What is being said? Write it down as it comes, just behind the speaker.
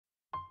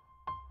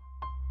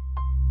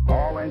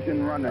All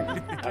engine running.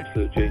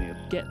 Absolute genius.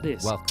 Get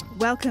this.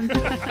 Welcome.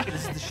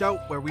 This is the show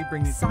where we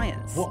bring you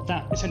Science. What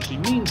that essentially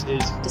means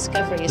is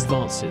discoveries,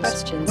 advances,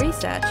 Questions.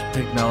 Research.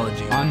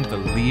 technology.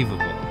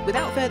 Unbelievable.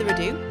 Without further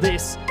ado,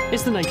 this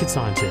is The Naked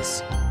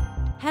Scientists.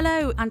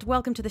 Hello and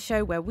welcome to the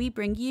show where we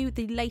bring you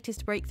the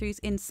latest breakthroughs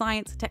in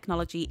science,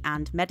 technology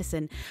and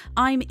medicine.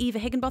 I'm Eva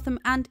Higginbotham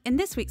and in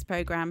this week's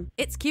programme,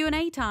 it's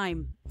Q&A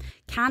time.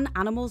 Can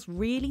animals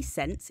really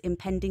sense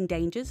impending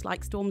dangers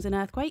like storms and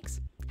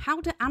earthquakes?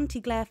 How do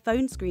anti-glare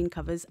phone screen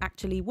covers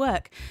actually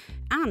work?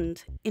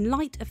 And in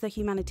light of the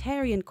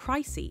humanitarian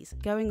crises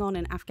going on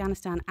in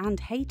Afghanistan and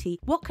Haiti,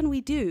 what can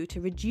we do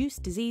to reduce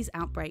disease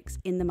outbreaks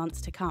in the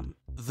months to come?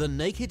 The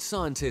Naked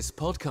Scientists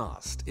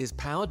podcast is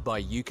powered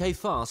by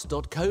ukfast.co.uk.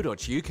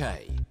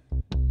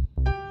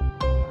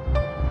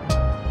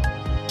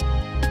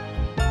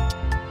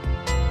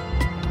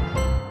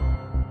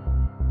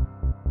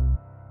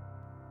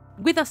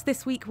 With us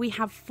this week, we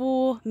have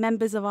 4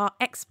 members of our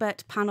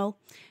expert panel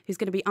who's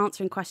going to be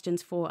answering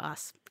questions for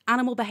us.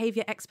 Animal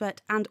behaviour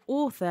expert and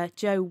author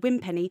Jo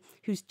Wimpenny,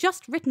 who's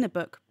just written a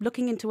book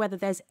looking into whether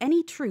there's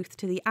any truth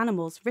to the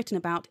animals written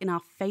about in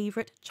our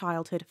favourite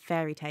childhood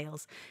fairy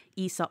tales,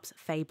 Aesop's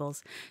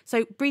fables.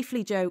 So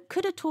briefly, Jo,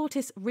 could a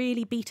tortoise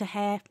really beat a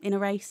hare in a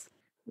race?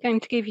 I'm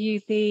going to give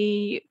you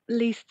the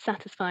least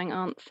satisfying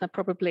answer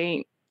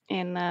probably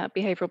in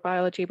behavioural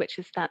biology, which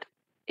is that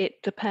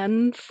it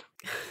depends.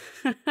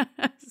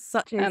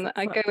 And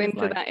I go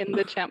into that in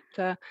the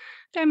chapter.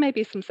 There may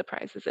be some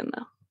surprises in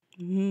there.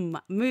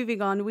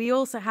 Moving on, we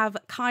also have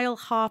Kyle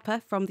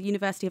Harper from the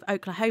University of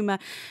Oklahoma,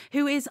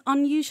 who is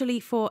unusually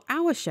for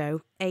our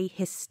show a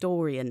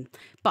historian.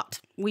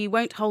 But we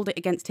won't hold it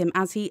against him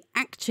as he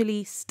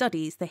actually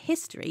studies the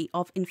history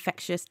of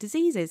infectious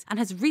diseases and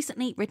has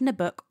recently written a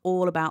book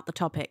all about the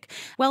topic.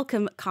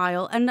 Welcome,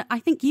 Kyle. And I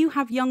think you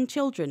have young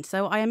children,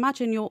 so I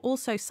imagine you're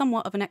also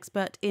somewhat of an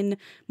expert in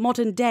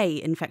modern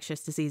day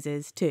infectious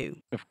diseases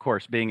too. Of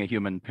course, being a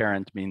human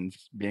parent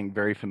means being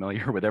very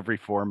familiar with every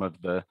form of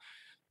the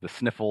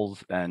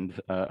sniffles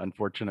and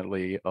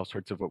unfortunately all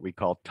sorts of what we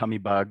call tummy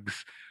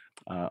bugs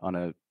on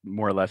a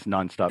more or less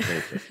non-stop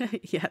basis.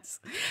 Yes.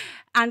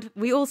 And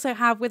we also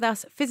have with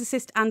us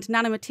physicist and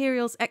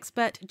nanomaterials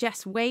expert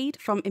Jess Wade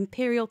from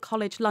Imperial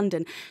College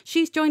London.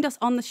 She's joined us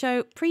on the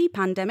show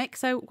pre-pandemic,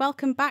 so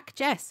welcome back,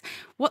 Jess.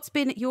 What's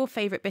been your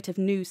favourite bit of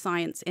new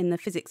science in the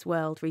physics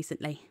world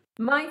recently?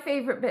 My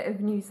favourite bit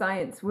of new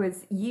science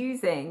was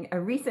using a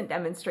recent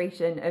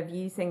demonstration of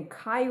using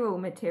chiral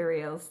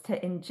materials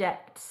to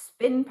inject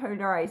spin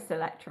polarised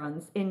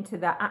electrons into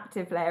the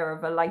active layer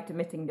of a light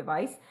emitting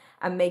device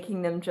and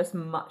making them just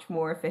much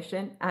more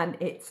efficient. And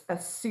it's a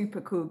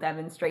super cool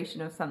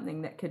demonstration of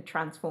something that could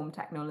transform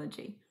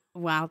technology.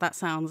 Wow, that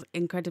sounds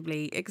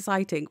incredibly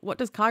exciting. What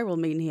does chiral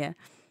mean here?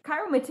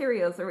 Chiral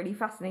materials are really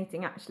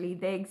fascinating, actually.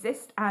 They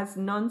exist as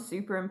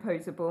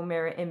non-superimposable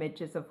mirror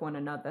images of one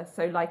another,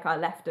 so like our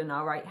left and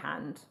our right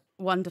hand.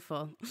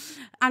 Wonderful.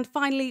 And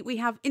finally, we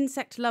have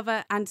insect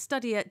lover and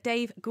studier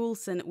Dave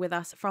Goulson with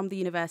us from the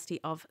University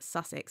of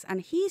Sussex.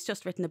 And he's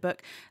just written a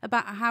book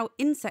about how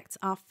insects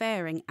are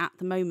faring at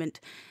the moment.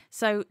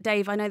 So,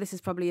 Dave, I know this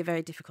is probably a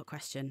very difficult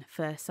question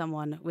for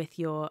someone with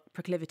your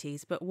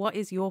proclivities, but what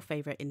is your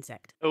favourite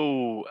insect?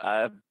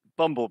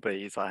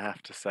 Bumblebees, I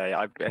have to say.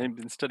 I've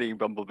been studying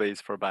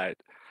bumblebees for about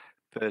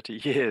 30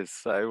 years.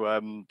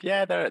 So,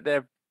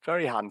 they're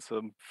very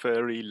handsome,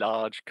 furry,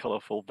 large,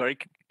 colourful, very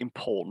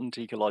important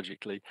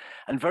ecologically,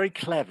 and very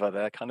clever.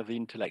 They're kind of the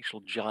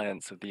intellectual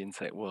giants of the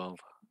insect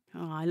world.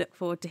 Oh, I look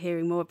forward to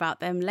hearing more about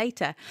them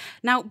later.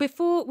 Now,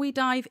 before we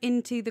dive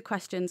into the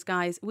questions,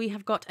 guys, we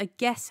have got a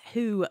Guess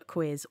Who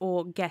quiz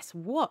or Guess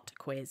What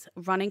quiz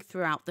running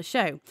throughout the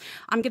show.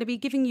 I'm going to be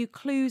giving you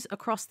clues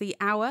across the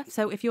hour.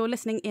 So if you're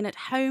listening in at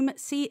home,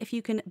 see if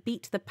you can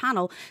beat the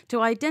panel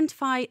to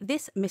identify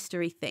this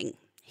mystery thing.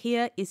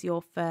 Here is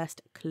your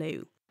first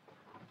clue.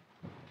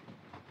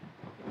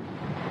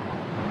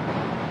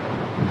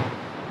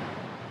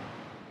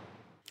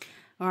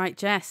 All right,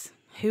 Jess.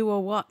 Who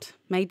or what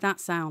made that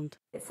sound?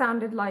 It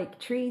sounded like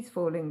trees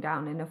falling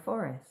down in a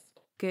forest.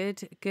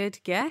 Good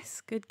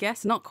guess.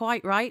 Not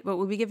quite right, but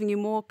we'll be giving you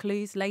more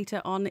clues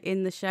later on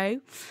in the show.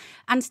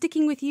 And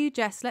sticking with you,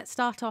 Jess, let's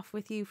start off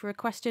with you for a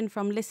question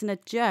from listener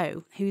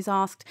Joe, who's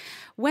asked,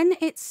 when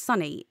it's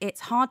sunny,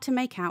 it's hard to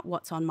make out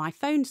what's on my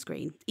phone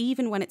screen,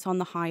 even when it's on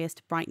the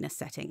highest brightness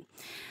setting.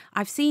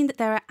 I've seen that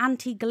there are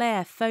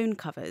anti-glare phone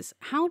covers.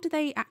 How do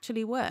they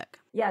actually work?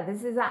 Yeah,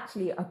 this is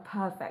actually a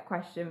perfect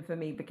question for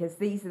me because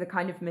these are the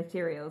kind of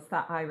materials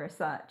that I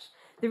research.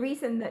 The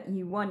reason that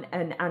you want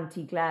an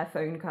anti-glare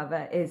phone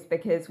cover is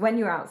because when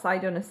you're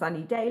outside on a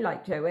sunny day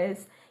like Joe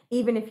is,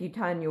 even if you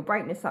turn your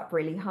brightness up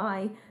really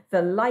high,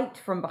 the light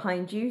from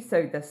behind you,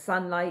 so the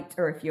sunlight,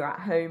 or if you're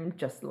at home,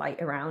 just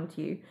light around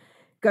you,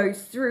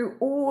 goes through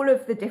all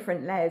of the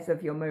different layers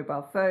of your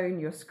mobile phone,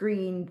 your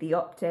screen, the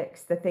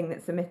optics, the thing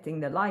that's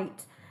emitting the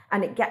light,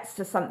 and it gets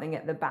to something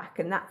at the back.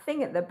 And that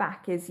thing at the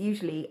back is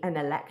usually an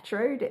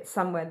electrode. It's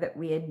somewhere that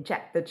we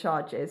inject the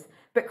charges.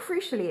 But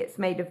crucially, it's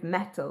made of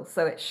metal,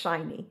 so it's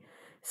shiny.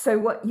 So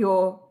what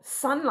your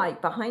sunlight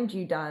behind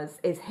you does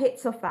is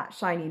hits off that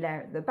shiny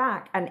layer at the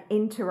back and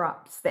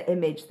interrupts the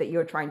image that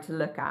you're trying to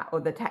look at or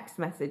the text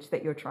message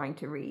that you're trying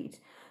to read.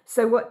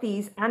 So what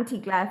these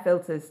anti-glare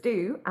filters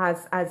do,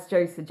 as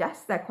Joe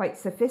suggests, they're quite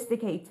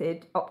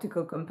sophisticated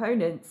optical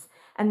components,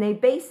 and they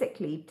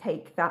basically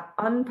take that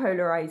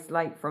unpolarized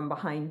light from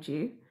behind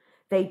you,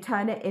 they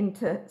turn it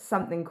into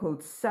something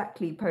called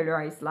circularly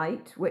polarized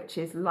light, which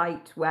is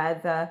light where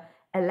the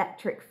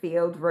electric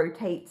field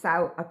rotates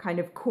out a kind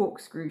of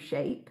corkscrew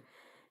shape.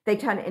 They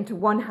turn it into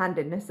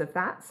one-handedness of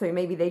that. So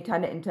maybe they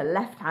turn it into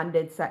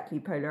left-handed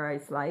circularly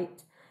polarized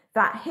light.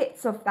 That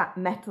hits off that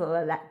metal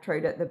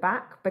electrode at the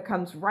back,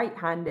 becomes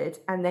right-handed,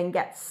 and then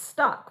gets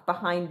stuck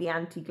behind the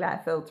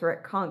anti-glare filter.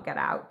 It can't get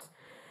out.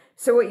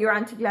 So what your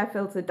anti-glare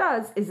filter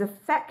does is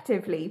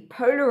effectively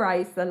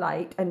polarize the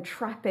light and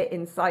trap it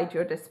inside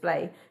your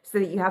display so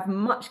that you have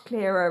much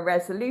clearer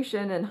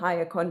resolution and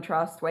higher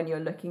contrast when you're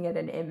looking at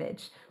an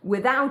image.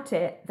 Without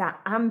it, that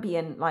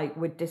ambient light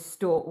would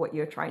distort what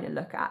you're trying to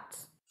look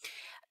at.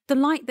 The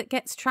light that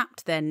gets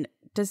trapped then,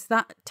 does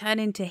that turn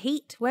into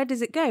heat? Where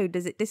does it go?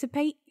 Does it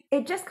dissipate?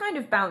 It just kind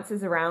of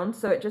bounces around.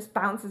 So it just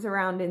bounces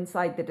around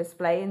inside the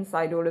display,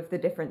 inside all of the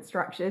different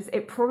structures.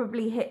 It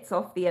probably hits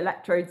off the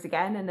electrodes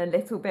again, and a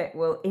little bit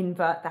will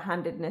invert the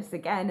handedness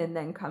again and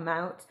then come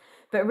out.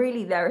 But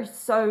really, there are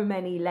so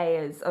many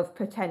layers of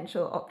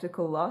potential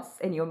optical loss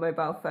in your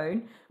mobile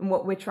phone. And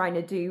what we're trying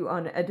to do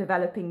on a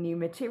developing new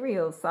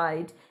materials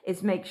side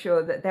is make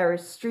sure that they're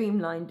as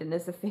streamlined and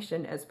as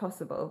efficient as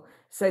possible.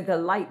 So the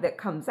light that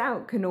comes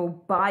out can all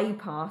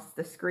bypass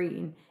the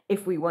screen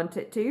if we want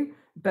it to,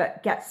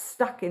 but get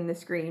stuck in the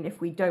screen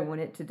if we don't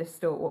want it to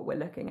distort what we're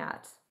looking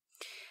at.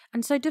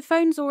 And so do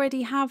phones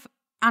already have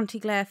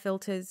anti-glare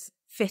filters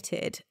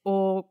fitted,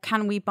 or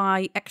can we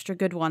buy extra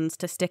good ones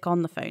to stick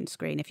on the phone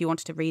screen if you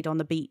wanted to read on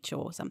the beach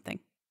or something?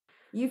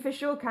 You for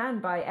sure can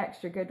buy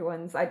extra good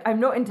ones. I'm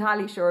not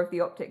entirely sure of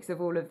the optics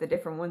of all of the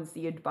different ones that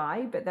you'd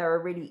buy, but there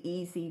are really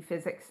easy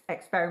physics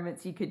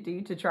experiments you could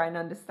do to try and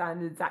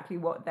understand exactly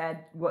what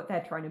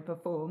they're trying to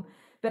perform.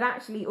 But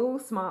actually all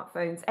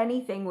smartphones,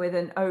 anything with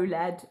an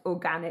OLED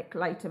organic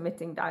light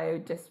emitting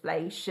diode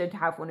display should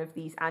have one of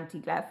these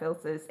anti-glare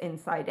filters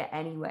inside it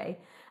anyway.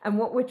 And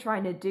what we're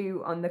trying to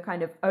do on the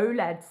kind of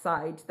OLED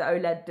side, the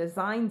OLED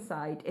design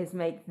side, is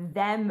make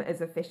them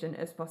as efficient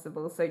as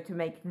possible. So to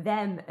make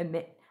them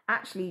emit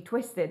actually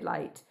twisted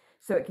light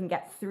so it can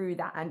get through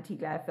that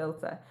anti-glare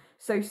filter.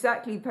 So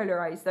circularly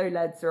polarized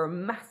OLEDs are a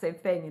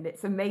massive thing, and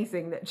it's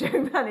amazing that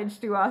Joe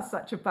managed to ask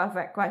such a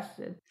perfect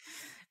question.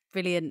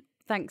 Brilliant.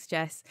 Thanks,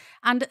 Jess.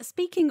 And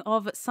speaking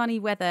of sunny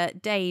weather,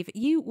 Dave,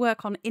 you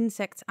work on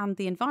insects and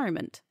the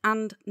environment.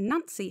 And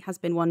Nancy has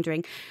been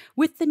wondering,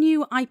 with the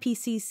new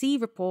IPCC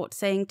report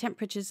saying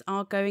temperatures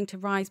are going to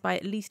rise by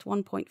at least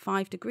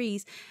 1.5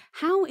 degrees,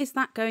 how is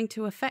that going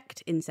to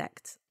affect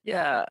insects?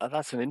 Yeah,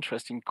 that's an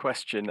interesting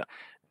question.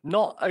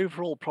 Not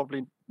overall,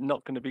 probably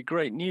not going to be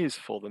great news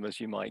for them,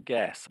 as you might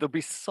guess. There'll be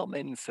some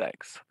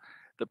insects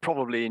that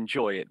probably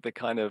enjoy it, the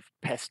kind of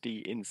pesky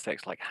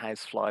insects like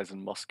houseflies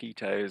and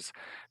mosquitoes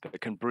that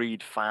can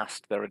breed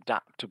fast, they're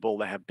adaptable,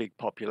 they have big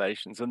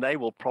populations, and they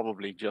will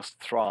probably just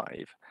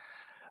thrive.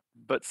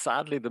 But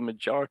sadly, the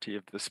majority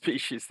of the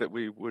species that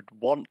we would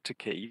want to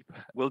keep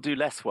will do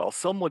less well.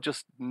 Some will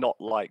just not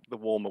like the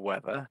warmer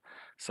weather.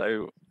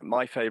 So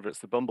my favorites,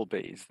 the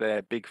bumblebees,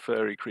 they're big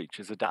furry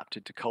creatures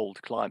adapted to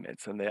cold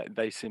climates, and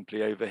they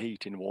simply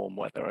overheat in warm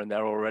weather, and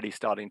they're already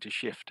starting to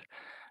shift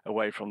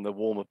away from the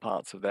warmer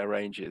parts of their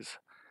ranges.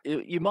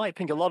 You might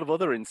think a lot of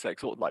other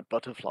insects, like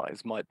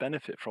butterflies, might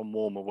benefit from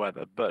warmer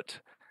weather, but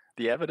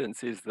the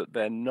evidence is that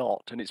they're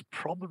not. And it's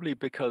probably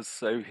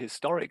because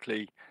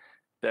historically,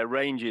 their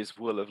ranges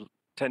will have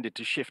tended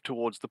to shift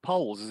towards the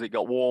poles as it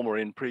got warmer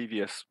in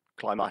previous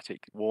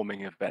climatic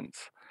warming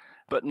events.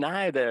 But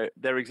now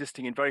they're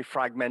existing in very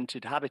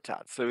fragmented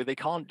habitats, so they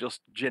can't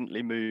just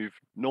gently move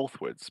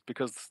northwards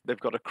because they've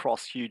got to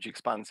cross huge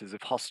expanses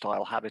of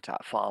hostile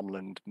habitat,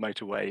 farmland,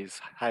 motorways,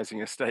 housing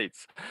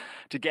estates,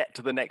 to get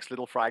to the next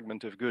little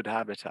fragment of good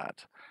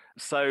habitat.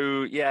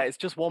 So yeah, it's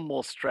just one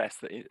more stress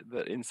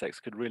that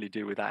insects could really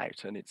do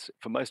without, and it's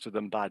for most of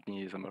them bad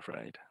news, I'm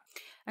afraid.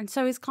 And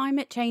so is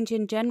climate change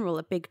in general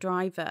a big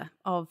driver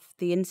of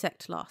the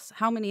insect loss?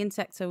 How many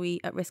insects are we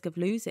at risk of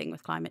losing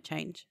with climate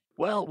change?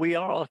 Well, we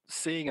are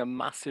seeing a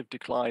massive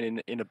decline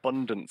in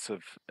abundance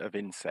of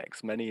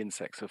insects. Many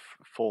insects have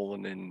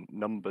fallen in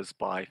numbers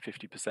by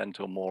 50%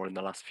 or more in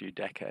the last few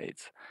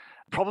decades.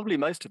 Probably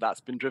most of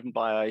that's been driven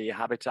by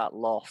habitat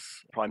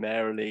loss,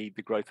 primarily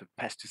the growth of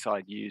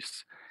pesticide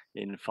use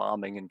in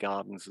farming and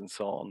gardens and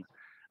so on,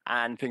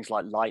 and things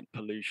like light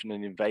pollution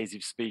and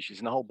invasive species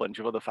and a whole bunch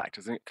of other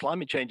factors. And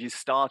climate change is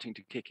starting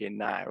to kick in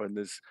now, and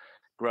there's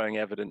growing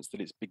evidence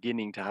that it's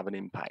beginning to have an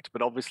impact.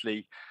 But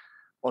obviously,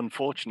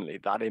 unfortunately,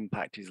 that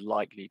impact is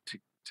likely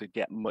to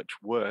get much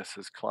worse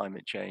as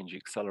climate change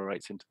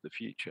accelerates into the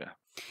future.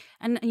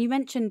 And you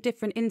mentioned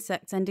different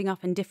insects ending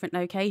up in different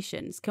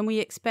locations. Can we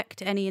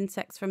expect any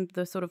insects from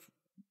the sort of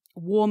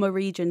warmer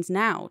regions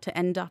now to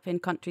end up in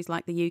countries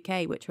like the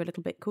UK, which are a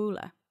little bit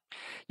cooler?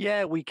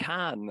 Yeah, we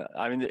can.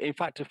 I mean, in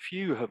fact, a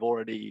few have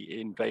already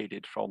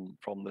invaded from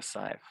the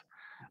south.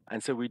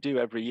 And so we do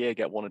every year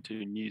get one or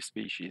two new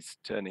species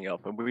turning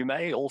up. And we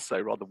may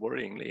also, rather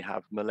worryingly,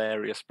 have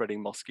malaria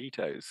spreading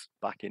mosquitoes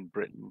back in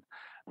Britain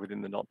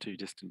within the not too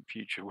distant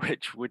future,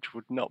 which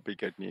would not be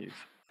good news.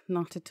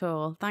 Not at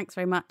all. Thanks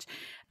very much.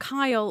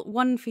 Kyle,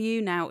 one for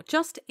you now.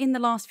 Just in the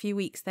last few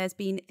weeks, there's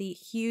been the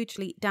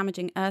hugely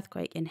damaging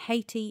earthquake in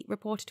Haiti,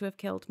 reported to have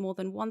killed more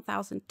than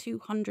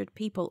 1,200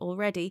 people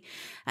already,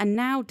 and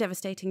now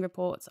devastating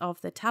reports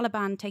of the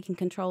Taliban taking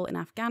control in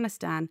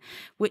Afghanistan,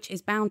 which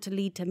is bound to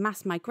lead to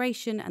mass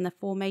migration and the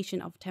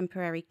formation of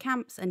temporary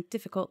camps and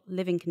difficult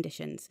living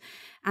conditions.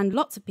 And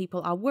lots of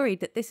people are worried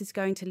that this is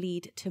going to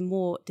lead to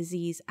more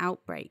disease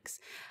outbreaks.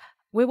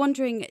 We're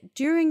wondering,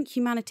 during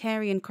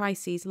humanitarian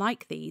crises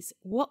like these,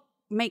 what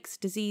makes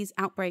disease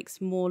outbreaks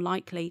more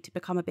likely to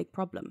become a big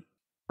problem?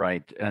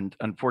 Right. And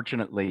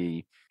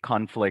unfortunately,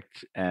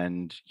 conflict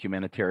and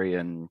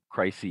humanitarian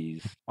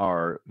crises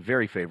are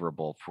very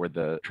favorable for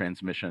the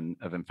transmission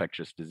of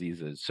infectious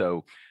diseases.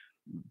 So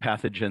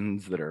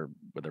pathogens that are,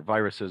 whether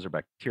viruses or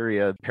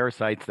bacteria,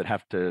 parasites that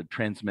have to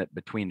transmit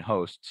between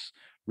hosts,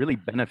 really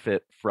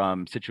benefit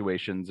from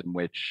situations in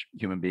which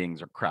human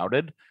beings are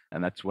crowded.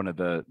 And that's one of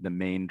the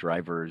main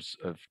drivers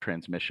of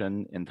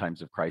transmission in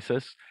times of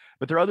crisis.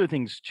 But there are other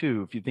things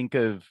too. If you think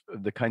of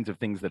the kinds of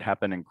things that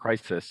happen in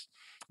crisis,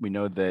 we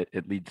know that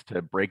it leads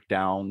to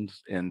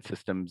breakdowns in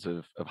systems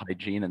of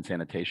hygiene and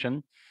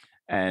sanitation.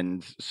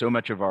 And so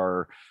much of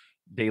our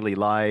daily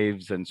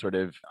lives and sort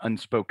of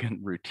unspoken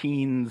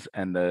routines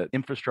and the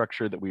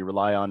infrastructure that we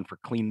rely on for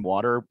clean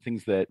water,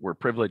 things that we're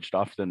privileged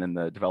often in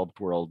the developed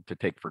world to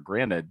take for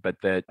granted, but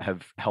that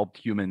have helped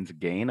humans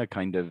gain a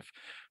kind of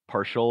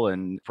partial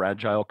and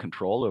fragile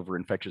control over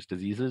infectious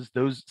diseases,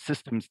 those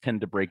systems tend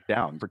to break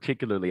down.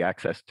 Particularly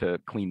access to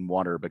clean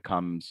water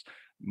becomes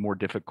more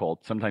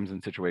difficult, sometimes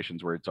in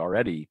situations where it's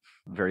already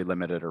very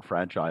limited or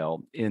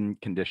fragile, in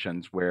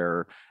conditions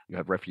where you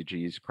have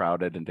refugees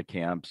crowded into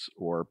camps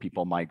or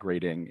people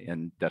migrating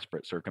in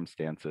desperate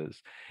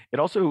circumstances. It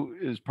also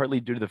is partly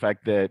due to the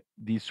fact that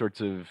these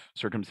sorts of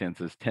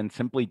circumstances tend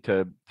simply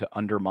to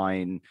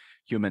undermine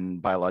human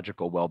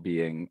biological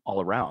well-being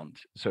all around.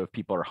 So if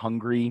people are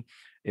hungry,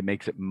 it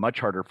makes it much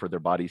harder for their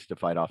bodies to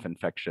fight off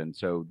infection.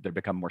 So they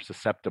become more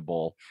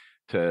susceptible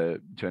to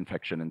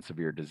infection and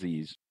severe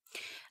disease.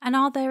 And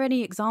are there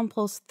any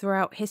examples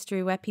throughout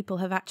history where people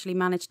have actually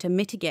managed to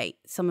mitigate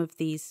some of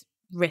these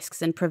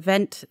risks and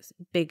prevent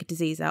big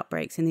disease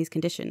outbreaks in these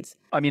conditions?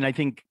 I mean, I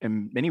think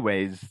in many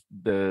ways,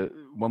 the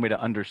one way to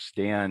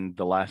understand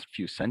the last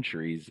few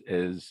centuries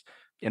is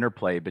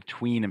interplay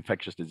between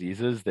infectious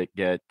diseases that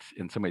get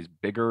in some ways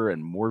bigger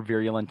and more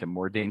virulent and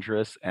more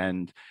dangerous,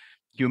 and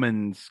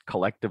humans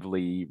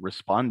collectively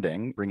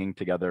responding, bringing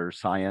together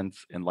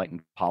science,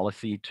 enlightened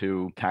policy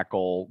to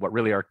tackle what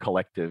really are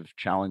collective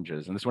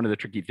challenges. And this is one of the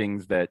tricky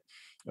things that,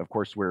 of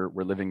course, we're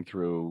living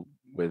through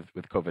with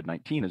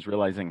COVID-19, is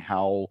realizing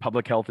how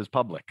public health is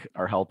public.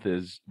 Our health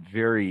is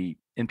very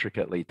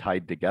intricately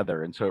tied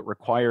together. And so it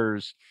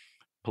requires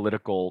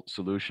political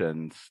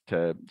solutions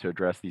to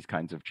address these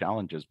kinds of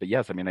challenges. But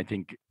yes, I mean, I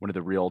think one of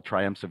the real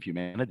triumphs of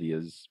humanity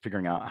is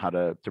figuring out how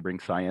to bring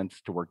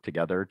science to work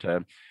together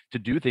to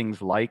do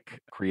things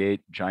like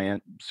create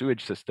giant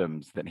sewage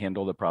systems that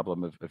handle the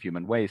problem of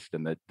human waste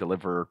and that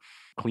deliver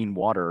clean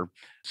water.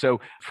 So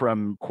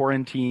from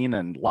quarantine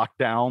and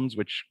lockdowns,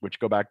 which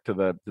go back to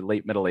the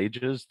late Middle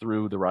Ages,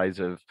 through the rise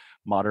of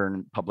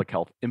modern public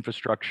health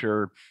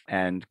infrastructure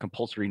and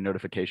compulsory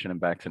notification and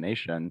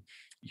vaccination,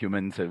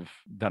 humans have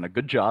done a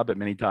good job at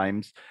many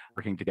times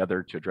working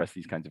together to address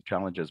these kinds of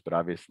challenges, but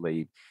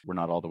obviously we're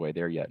not all the way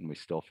there yet, and we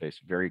still face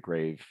very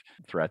grave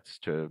threats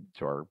to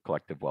our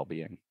collective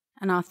well-being.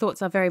 And our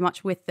thoughts are very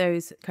much with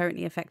those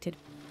currently affected.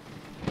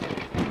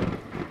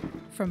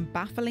 From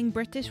baffling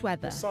British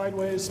weather, the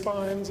sideways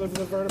spines of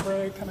the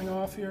vertebrae coming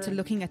off here, to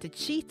looking at a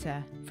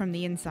cheetah from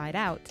the inside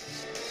out,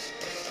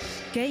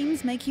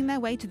 games making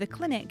their way to the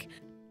clinic,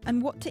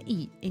 and what to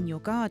eat in your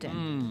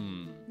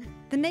garden.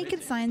 The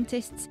Naked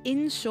Scientists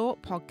In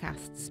Short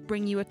podcasts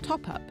bring you a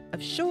top-up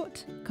of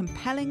short,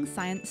 compelling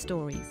science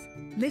stories.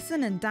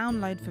 Listen and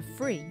download for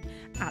free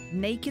at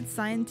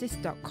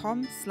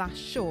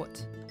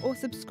nakedscientist.com/short or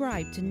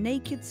subscribe to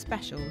Naked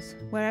Specials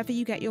wherever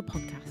you get your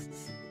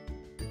podcasts.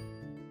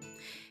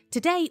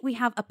 Today, we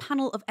have a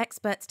panel of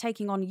experts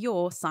taking on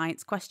your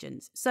science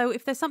questions. So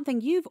if there's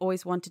something you've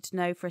always wanted to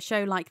know for a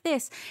show like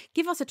this,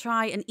 give us a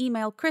try and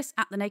email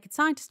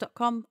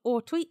chris@thenakedscientist.com or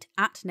tweet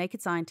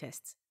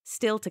 @nakedscientists.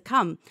 Still to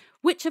come,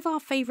 which of our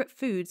favourite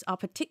foods are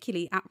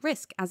particularly at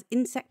risk as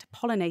insect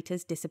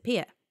pollinators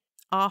disappear?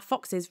 Are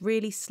foxes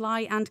really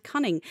sly and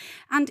cunning?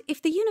 And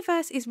if the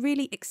universe is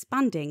really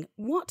expanding,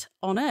 what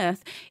on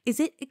earth is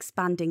it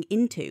expanding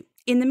into?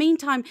 In the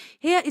meantime,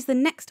 here is the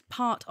next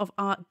part of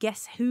our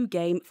Guess Who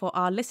game for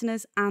our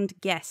listeners and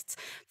guests.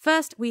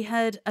 First, we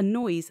heard a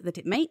noise that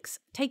it makes.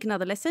 Take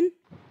another listen.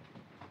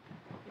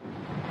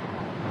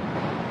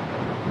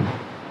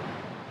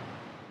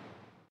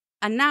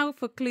 And now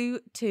for clue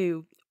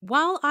 2.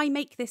 While I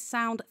make this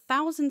sound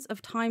thousands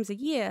of times a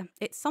year,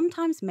 it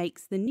sometimes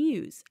makes the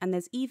news, and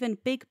there's even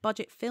big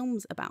budget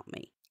films about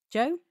me.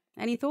 Joe,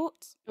 any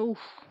thoughts? Oof,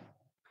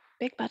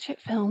 big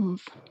budget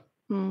films.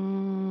 I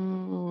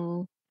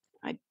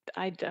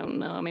don't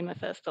know. I mean, my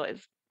first thought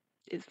is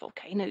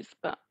volcanoes,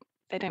 but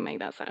they don't make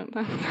that sound.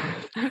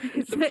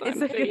 It's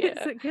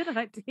a good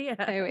idea.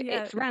 So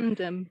it's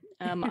random.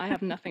 I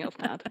have nothing else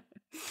to add.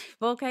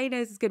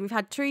 Volcanoes is good. We've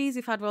had trees,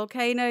 we've had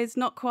volcanoes,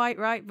 not quite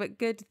right, but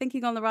good.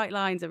 Thinking on the right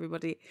lines,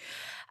 everybody.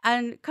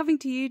 And coming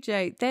to you,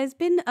 Joe, there's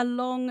been a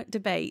long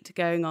debate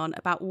going on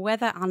about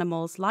whether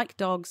animals like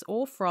dogs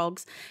or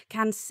frogs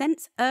can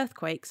sense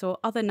earthquakes or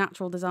other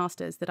natural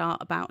disasters that are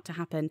about to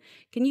happen.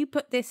 Can you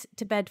put this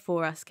to bed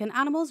for us? Can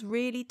animals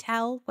really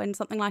tell when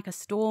something like a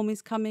storm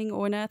is coming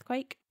or an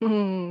earthquake?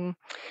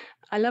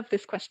 I love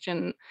this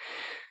question.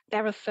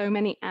 There are so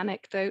many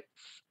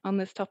anecdotes on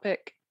this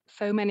topic,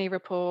 so many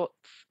reports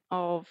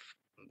of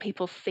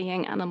people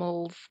seeing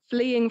animals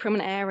fleeing from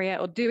an area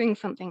or doing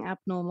something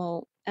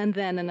abnormal, and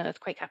then an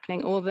earthquake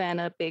happening, or then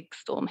a big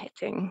storm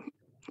hitting.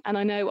 And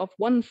I know of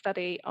one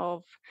study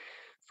of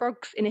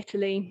frogs in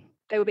Italy.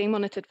 They were being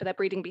monitored for their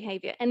breeding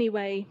behavior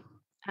anyway,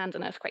 and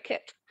an earthquake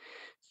hit.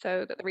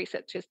 So that the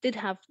researchers did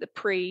have the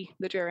pre,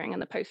 the during,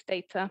 and the post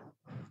data.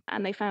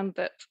 And they found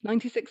that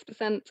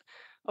 96%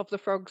 of the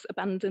frogs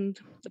abandoned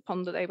the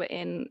pond that they were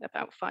in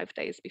about 5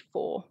 days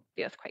before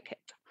the earthquake hit.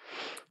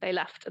 They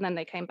left and then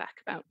they came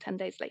back about 10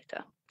 days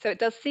later. So it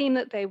does seem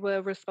that they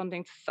were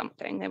responding to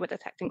something. They were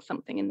detecting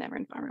something in their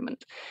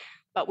environment.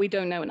 But we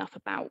don't know enough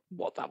about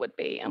what that would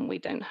be, and we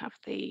don't have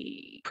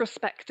the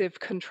prospective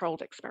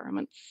controlled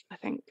experiments, I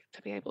think,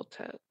 to be able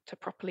to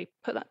properly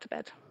put that to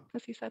bed,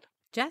 as you said.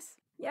 Jess?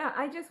 Yeah,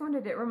 I just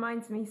wondered, it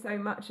reminds me so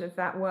much of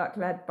that work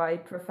led by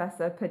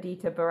Professor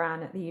Perdita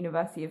Baran at the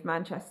University of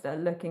Manchester,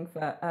 looking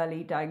for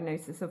early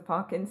diagnosis of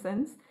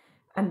Parkinson's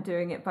and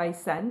doing it by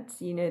scent.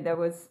 You know,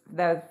 there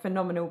are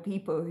phenomenal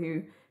people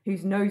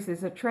whose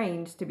noses are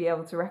trained to be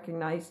able to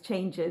recognize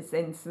changes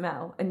in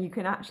smell, and you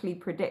can actually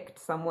predict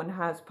someone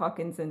has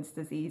Parkinson's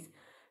disease,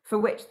 for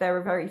which there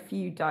are very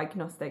few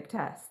diagnostic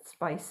tests,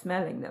 by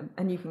smelling them,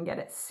 and you can get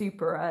it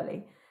super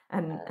early.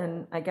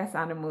 And I guess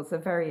animals are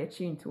very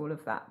attuned to all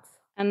of that.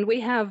 And we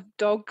have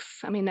dogs.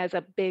 I mean, there's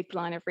a big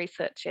line of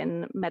research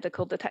in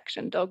medical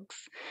detection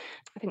dogs.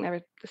 I think there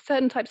are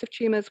certain types of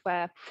tumours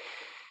where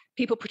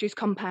people produce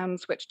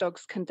compounds which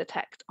dogs can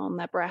detect on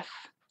their breath.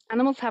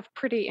 Animals have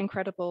pretty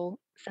incredible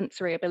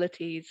sensory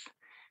abilities.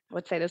 I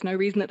would say there's no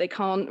reason that they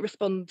can't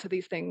respond to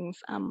these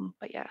things.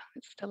 But yeah,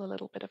 it's still a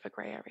little bit of a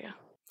grey area.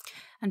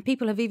 And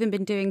people have even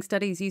been doing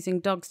studies using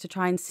dogs to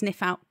try and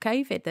sniff out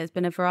COVID. There's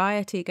been a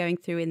variety going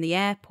through in the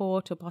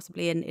airport or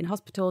possibly in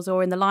hospitals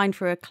or in the line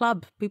for a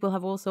club. People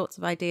have all sorts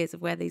of ideas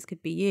of where these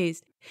could be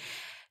used.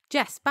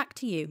 Jess, back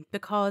to you,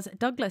 because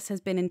Douglas has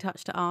been in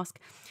touch to ask,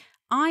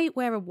 I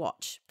wear a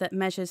watch that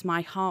measures my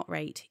heart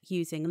rate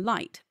using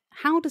light.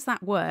 How does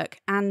that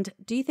work? And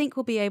do you think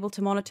we'll be able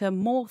to monitor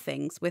more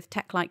things with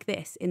tech like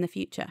this in the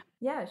future?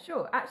 Yeah,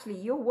 sure. Actually,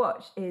 your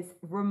watch is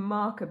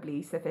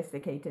remarkably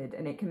sophisticated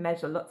and it can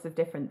measure lots of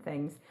different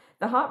things.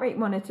 The heart rate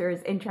monitor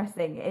is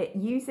interesting. It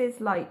uses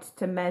light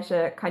to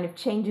measure kind of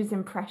changes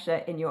in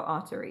pressure in your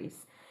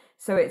arteries.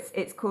 So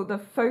it's called the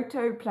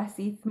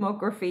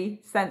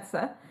photoplethysmography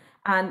sensor.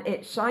 And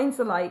it shines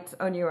a light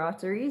on your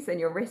arteries, and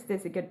your wrist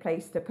is a good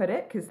place to put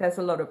it because there's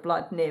a lot of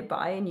blood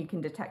nearby and you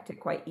can detect it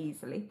quite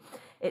easily.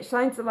 It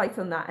shines a light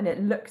on that and it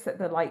looks at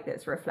the light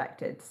that's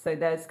reflected. So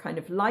there's kind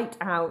of light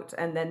out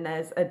and then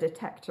there's a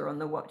detector on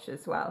the watch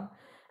as well.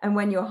 And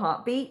when your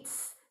heart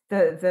beats,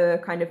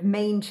 the kind of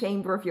main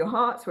chamber of your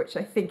heart, which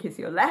I think is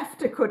your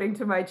left, according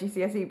to my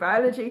GCSE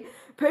biology,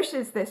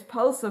 pushes this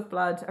pulse of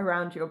blood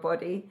around your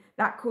body.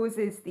 That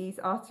causes these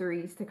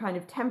arteries to kind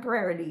of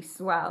temporarily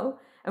swell.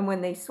 And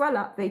when they swell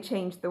up, they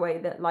change the way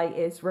that light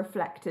is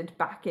reflected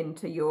back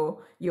into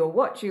your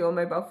watch or your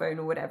mobile phone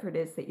or whatever it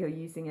is that you're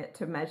using it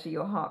to measure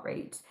your heart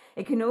rate.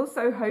 It can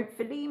also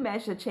hopefully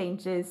measure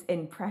changes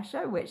in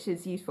pressure, which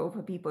is useful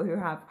for people who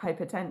have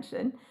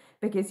hypertension,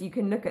 because you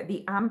can look at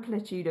the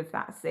amplitude of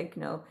that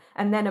signal,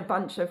 and then a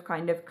bunch of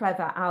kind of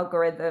clever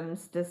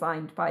algorithms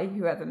designed by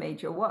whoever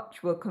made your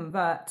watch will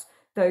convert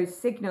those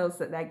signals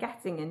that they're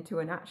getting into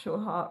an actual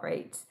heart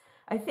rate.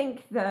 I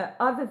think the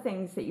other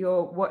things that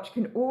your watch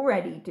can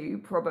already do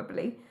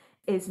probably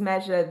is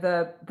measure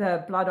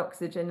the blood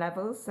oxygen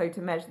levels, so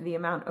to measure the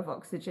amount of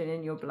oxygen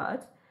in your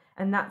blood.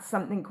 And that's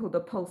something called the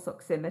pulse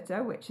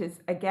oximeter, which is,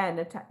 again,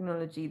 a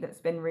technology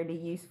that's been really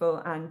useful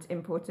and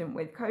important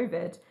with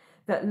COVID,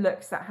 that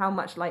looks at how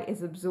much light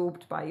is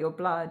absorbed by your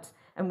blood.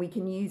 And we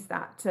can use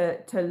that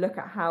to look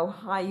at how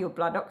high your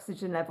blood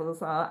oxygen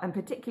levels are. And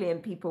particularly in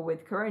people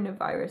with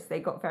coronavirus, they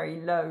got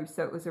very low.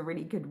 So it was a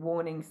really good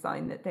warning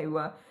sign that they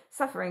were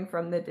suffering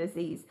from the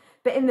disease.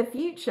 But in the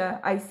future,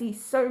 I see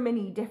so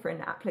many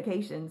different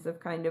applications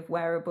of kind of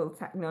wearable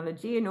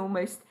technology, and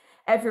almost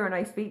everyone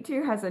I speak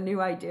to has a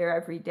new idea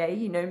every day,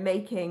 you know,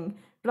 making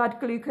blood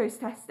glucose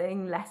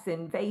testing less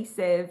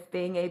invasive,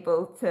 being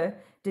able to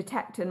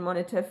detect and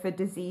monitor for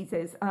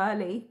diseases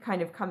early,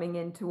 kind of coming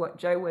into what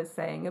Joe was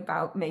saying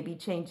about maybe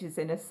changes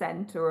in a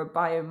scent or a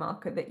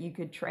biomarker that you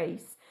could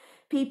trace.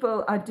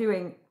 People are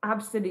doing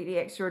absolutely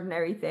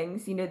extraordinary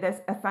things. You know,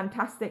 there's a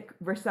fantastic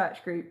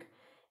research group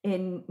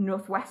in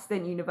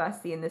Northwestern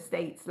University in the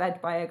States,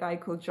 led by a guy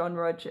called John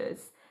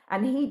Rogers.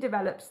 And he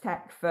develops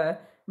tech for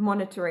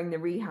monitoring the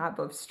rehab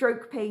of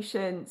stroke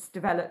patients,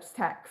 develops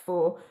tech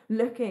for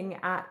looking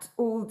at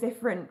all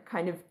different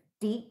kind of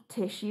deep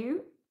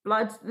tissue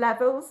blood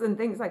levels and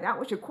things like that,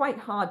 which are quite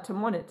hard to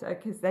monitor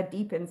because they're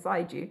deep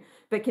inside you,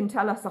 but can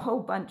tell us a whole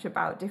bunch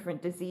about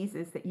different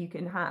diseases that you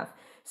can have.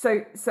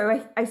 So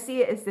I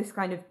see it as this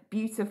kind of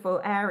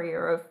beautiful area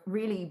of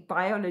really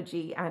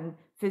biology and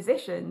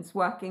physicians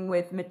working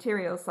with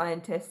material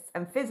scientists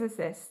and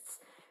physicists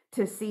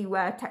to see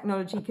where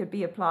technology could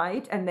be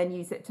applied and then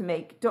use it to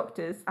make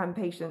doctors' and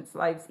patients'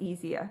 lives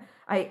easier.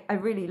 I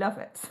really love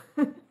it.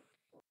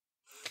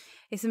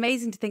 It's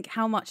amazing to think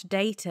how much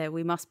data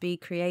we must be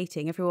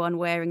creating, everyone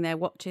wearing their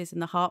watches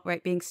and the heart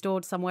rate being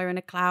stored somewhere in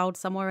a cloud,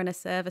 somewhere in a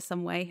server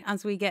some way.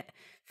 As we get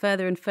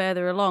further and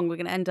further along, we're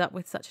going to end up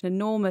with such an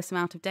enormous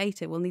amount of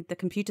data. We'll need the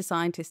computer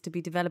scientists to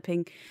be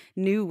developing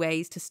new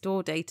ways to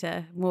store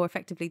data more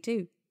effectively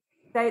too.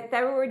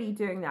 They're already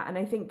doing that. And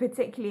I think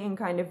particularly in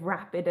kind of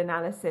rapid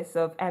analysis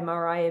of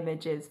MRI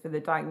images for the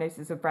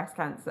diagnosis of breast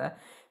cancer,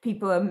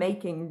 people are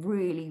making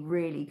really,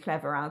 really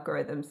clever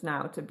algorithms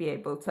now to be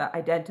able to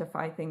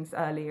identify things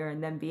earlier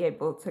and then be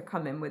able to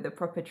come in with a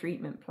proper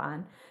treatment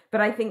plan.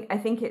 But I think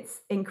it's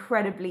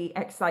incredibly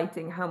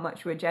exciting how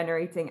much we're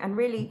generating, and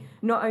really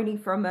not only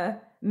from a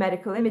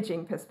medical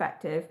imaging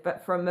perspective,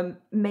 but from a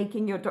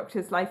making your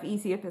doctor's life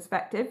easier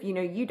perspective. You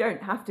know, you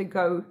don't have to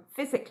go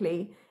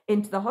physically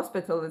into the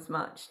hospital as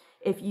much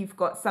if you've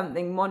got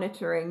something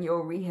monitoring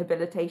your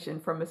rehabilitation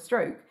from a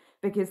stroke,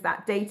 because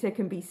that data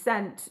can be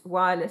sent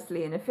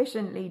wirelessly and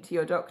efficiently to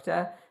your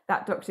doctor.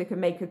 That doctor can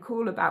make a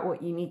call about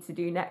what you need to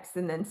do next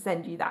and then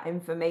send you that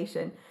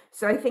information.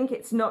 So I think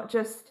it's not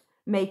just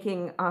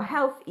making our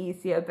health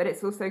easier, but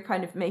it's also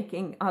kind of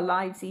making our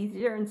lives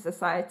easier and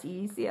society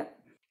easier.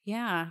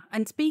 Yeah.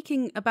 And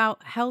speaking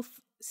about health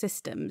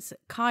systems,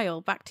 Kyle,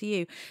 back to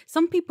you.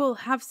 Some people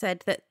have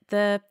said that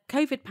the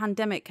COVID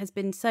pandemic has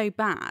been so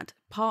bad,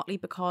 partly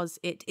because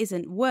it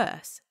isn't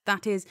worse.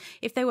 That is,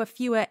 if there were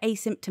fewer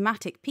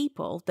asymptomatic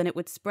people, then it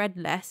would spread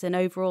less and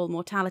overall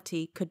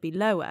mortality could be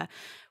lower.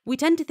 We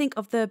tend to think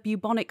of the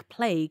bubonic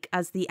plague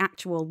as the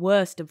actual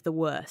worst of the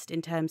worst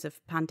in terms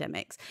of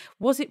pandemics.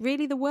 Was it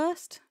really the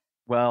worst?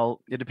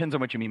 Well, it depends on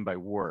what you mean by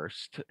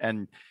worst.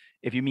 And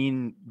if you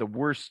mean the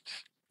worst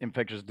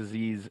infectious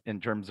disease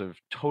in terms of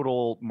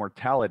total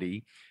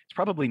mortality, it's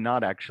probably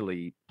not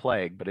actually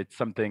plague, but it's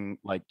something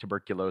like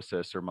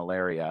tuberculosis or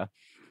malaria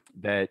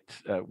that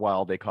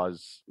while they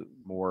cause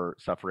more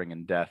suffering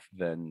and death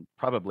than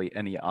probably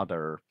any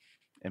other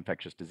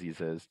infectious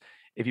diseases.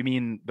 If you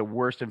mean the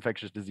worst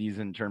infectious disease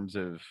in terms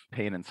of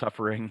pain and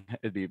suffering,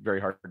 it'd be very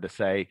hard to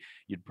say.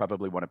 You'd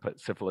probably want to put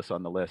syphilis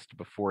on the list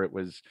before it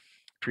was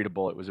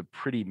treatable. It was a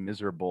pretty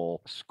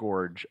miserable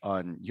scourge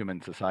on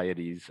human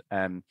societies.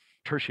 And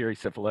tertiary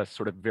syphilis,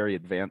 sort of very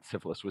advanced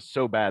syphilis, was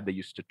so bad they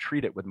used to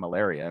treat it with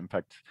malaria. In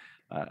fact,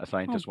 a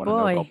scientist won a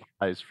Nobel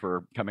Prize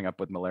for coming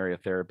up with malaria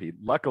therapy.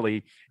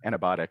 Luckily,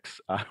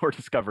 antibiotics were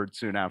discovered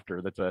soon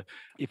after.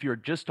 If you're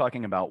just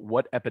talking about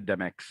what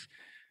epidemics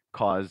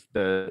cause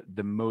the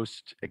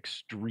most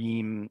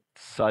extreme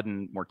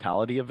sudden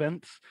mortality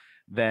events,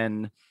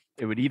 then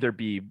it would either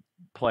be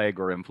plague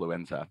or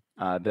influenza.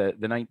 The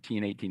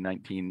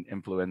 1918-19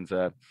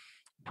 influenza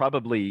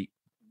probably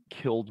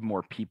killed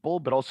more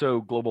people, but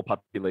also global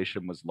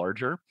population was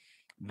larger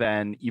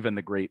than even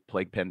the great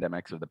plague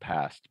pandemics of the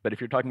past. But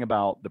if you're talking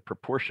about the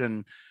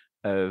proportion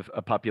of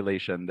a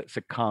population that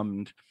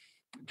succumbed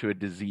to a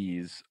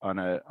disease on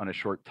a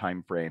short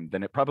time frame,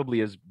 then it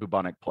probably is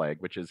bubonic plague,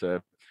 which is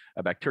a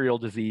bacterial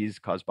disease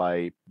caused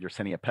by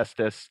Yersinia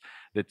pestis.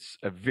 That's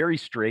a very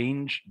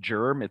strange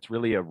germ. It's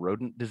really a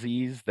rodent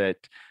disease that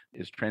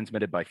is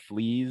transmitted by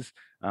fleas,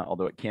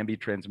 although it can be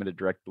transmitted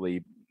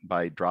directly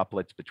by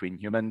droplets between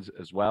humans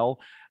as well.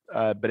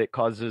 But it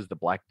causes the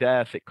Black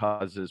Death. It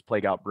causes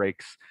plague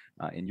outbreaks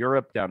in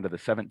Europe down to the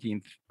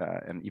 17th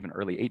and even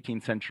early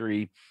 18th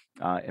century,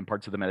 in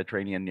parts of the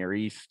Mediterranean, Near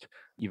East,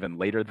 even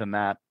later than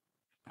that.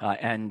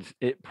 And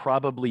it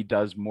probably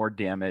does more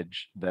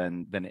damage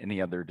than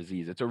any other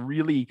disease. It's a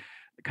really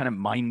kind of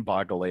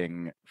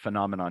mind-boggling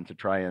phenomenon to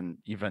try and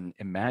even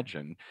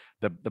imagine.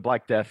 The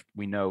Black Death,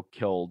 we know,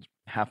 killed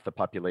half the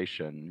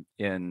population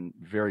in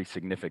very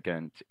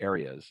significant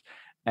areas.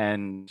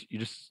 And you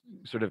just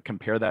sort of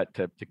compare that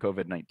to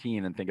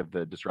COVID-19 and think of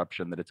the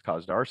disruption that it's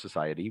caused our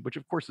society, which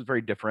of course is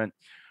very different.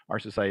 Our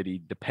society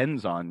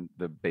depends on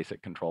the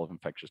basic control of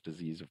infectious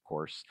disease, of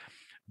course.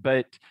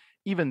 But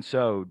even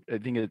so, I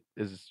think it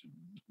is,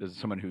 as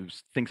someone who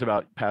thinks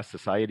about past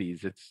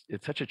societies,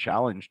 it's such a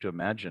challenge to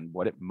imagine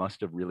what it must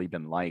have really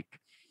been like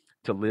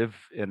to live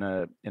in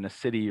a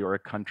city or a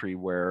country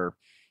where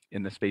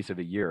in the space of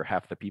a year,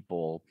 half the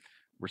people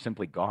were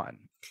simply gone.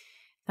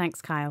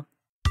 Thanks, Kyle.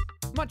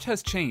 Much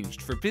has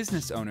changed for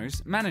business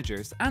owners,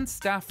 managers, and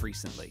staff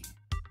recently.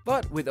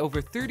 But with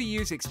over 30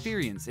 years'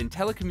 experience in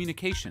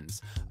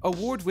telecommunications,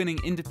 award-winning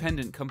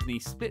independent company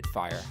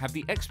Spitfire have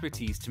the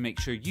expertise to make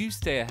sure you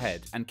stay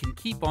ahead and can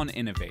keep on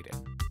innovating.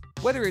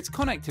 Whether it's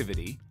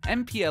connectivity,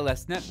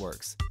 MPLS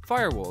networks,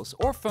 firewalls,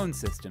 or phone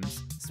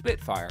systems,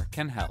 Spitfire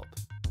can help.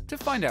 To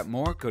find out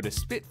more, go to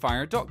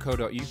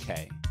spitfire.co.uk.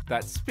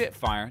 That's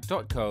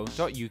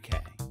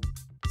spitfire.co.uk.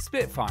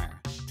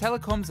 Spitfire,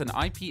 telecoms and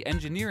IP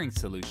engineering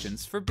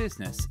solutions for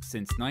business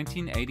since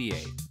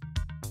 1988.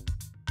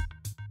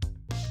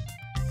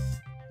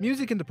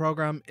 Music in the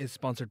programme is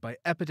sponsored by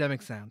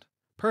Epidemic Sound.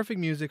 Perfect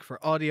music for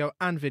audio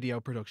and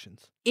video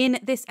productions. In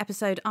this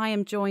episode, I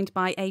am joined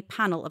by a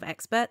panel of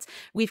experts.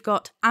 We've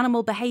got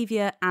animal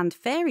behaviour and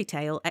fairy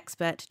tale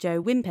expert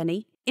Joe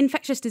Wimpenny,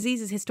 infectious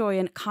diseases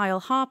historian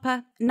Kyle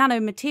Harper,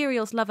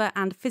 nanomaterials lover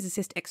and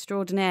physicist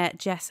extraordinaire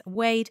Jess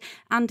Wade,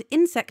 and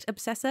insect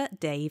obsessor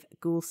Dave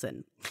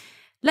Goulson.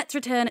 Let's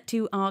return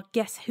to our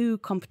Guess Who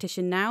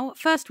competition now.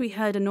 First, we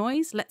heard a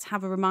noise. Let's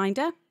have a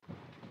reminder.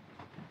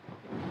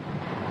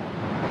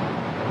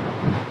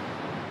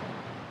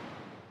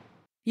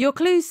 Your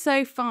clues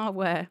so far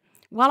were,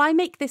 while I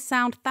make this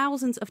sound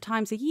thousands of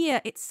times a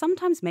year, it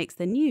sometimes makes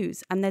the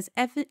news, and there's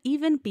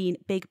even been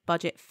big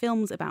budget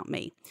films about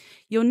me.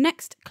 Your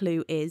next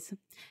clue is,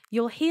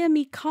 you'll hear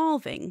me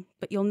carving,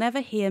 but you'll never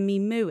hear me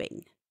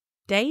mooing.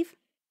 Dave?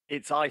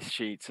 It's ice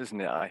sheets,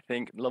 isn't it? I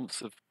think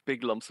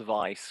big lumps of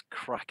ice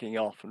cracking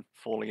off and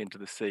falling into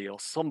the sea or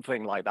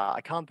something like that.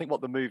 I can't think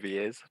what the movie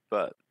is,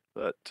 but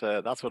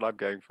that's what I'm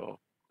going for.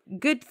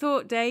 Good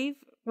thought, Dave.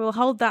 We'll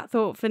hold that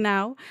thought for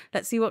now.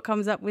 Let's see what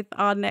comes up with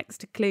our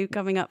next clue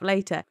coming up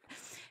later.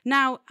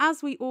 Now,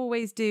 as we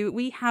always do,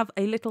 we have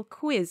a little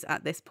quiz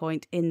at this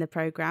point in the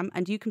programme,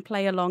 and you can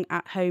play along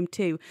at home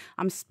too.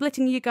 I'm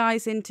splitting you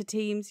guys into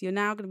teams. You're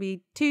now going to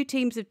be 2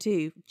 teams of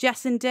 2.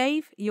 Jess and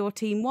Dave, you're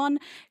team 1.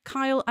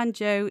 Kyle and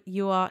Joe,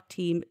 you are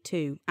team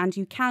 2. And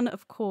you can,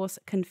 of course,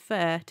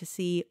 confer to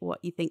see what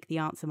you think the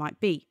answer might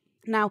be.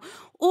 Now,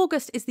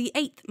 August is the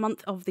 8th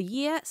month of the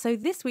year, so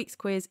this week's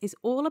quiz is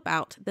all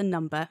about the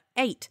number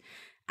 8.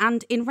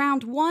 And in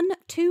round 1,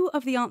 2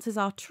 of the answers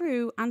are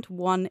true and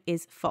 1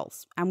 is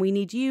false. And we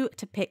need you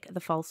to pick the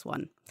false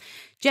one.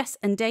 Jess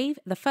and Dave,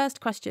 the first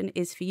question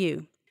is for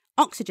you.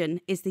 Oxygen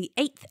is the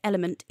 8th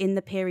element in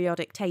the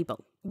periodic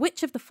table.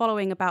 Which of the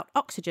following about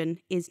oxygen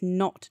is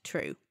not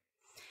true?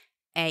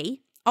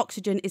 A.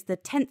 Oxygen is the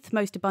 10th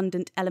most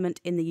abundant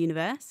element in the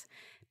universe.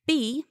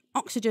 B.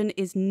 Oxygen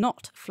is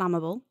not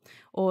flammable.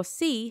 Or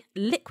C.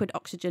 Liquid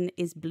oxygen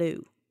is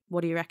blue.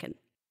 What do you reckon?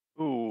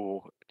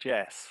 Ooh,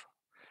 Jess.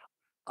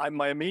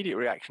 My immediate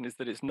reaction is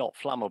that it's not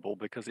flammable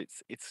because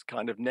it's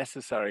kind of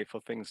necessary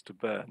for things to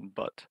burn.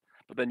 But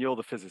then you're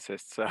the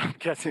physicist, so I'm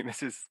guessing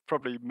this is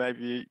probably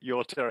maybe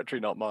your territory,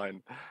 not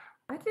mine.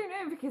 I don't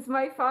know, because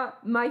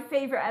my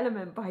favourite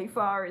element by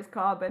far is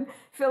carbon.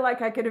 I feel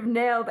like I could have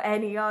nailed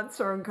any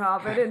answer on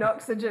carbon and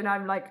oxygen.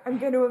 I'm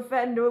going to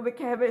offend all the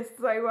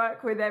chemists I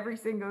work with every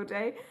single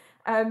day.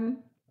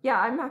 Yeah,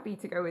 I'm happy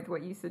to go with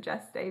what you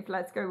suggest, Dave.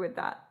 Let's go with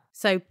that.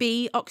 So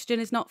B,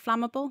 oxygen is not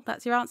flammable.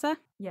 That's your answer?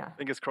 Yeah.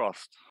 Fingers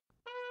crossed.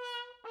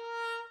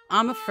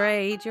 I'm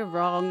afraid you're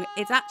wrong.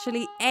 It's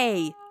actually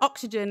A.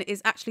 Oxygen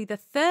is actually the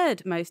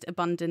 3rd most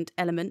abundant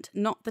element,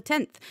 not the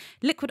 10th.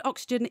 Liquid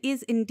oxygen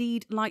is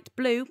indeed light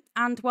blue,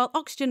 and while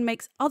oxygen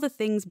makes other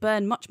things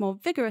burn much more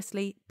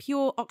vigorously,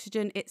 pure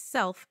oxygen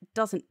itself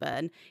doesn't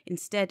burn.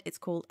 Instead, it's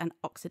called an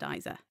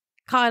oxidizer.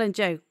 Kyle and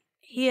Joe,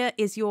 here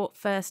is your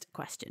first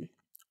question.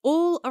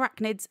 All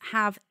arachnids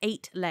have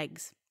 8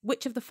 legs.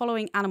 Which of the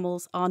following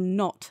animals are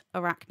not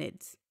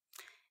arachnids?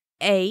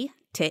 A.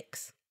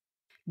 Ticks.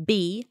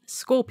 B.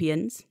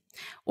 Scorpions.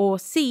 Or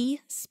C.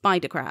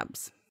 Spider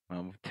crabs.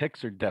 Well,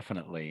 ticks are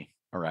definitely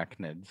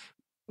arachnids.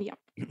 Yep.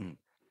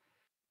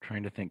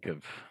 Trying to think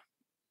of...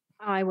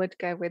 I would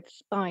go with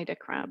spider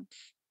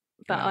crabs.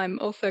 But Yeah. I'm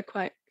also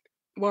quite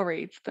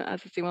worried that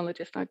as a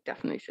zoologist, I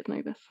definitely should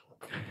know this.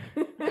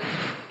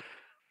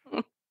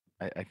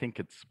 I think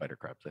it's spider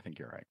crabs. I think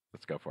you're right.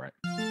 Let's go for it.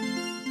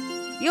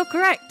 You're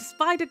correct.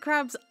 Spider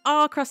crabs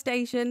are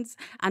crustaceans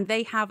and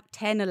they have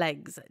 10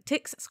 legs.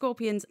 Ticks,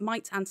 scorpions,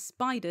 mites and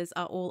spiders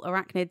are all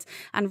arachnids.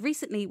 And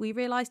recently we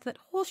realised that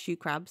horseshoe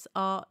crabs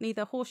are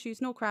neither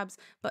horseshoes nor crabs,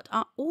 but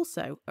are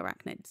also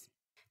arachnids.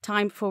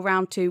 Time for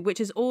round 2, which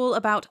is all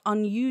about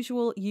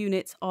unusual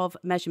units of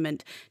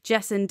measurement.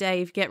 Jess and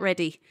Dave, get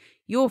ready.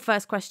 Your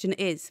first question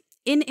is,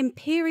 in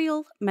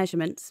imperial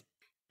measurements,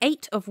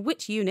 8 of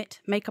which unit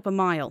make up a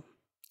mile?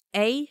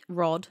 A.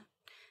 Rod.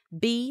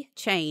 B.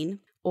 Chain.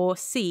 Or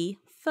C.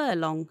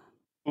 Furlong.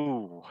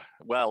 Ooh,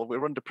 well,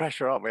 we're under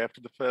pressure, aren't we,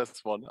 after the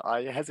first one?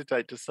 I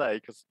hesitate to say,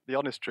 because the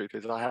honest truth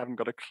is I haven't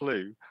got a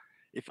clue.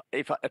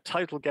 If a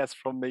total guess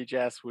from me,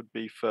 Jess, would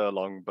be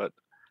furlong, but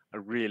I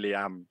really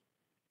am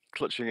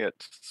clutching at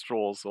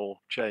straws or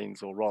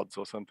chains or rods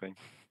or something.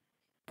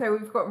 So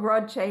we've got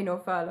rod, chain or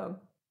furlong?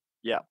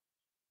 Yeah.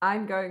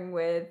 I'm going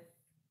with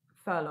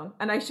Furlong.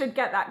 And I should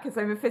get that because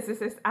I'm a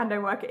physicist and I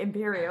work at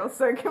Imperial.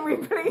 So can we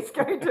please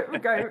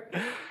go?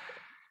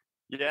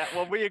 Yeah,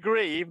 well, we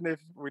agree, even if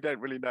we don't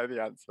really know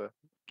the answer.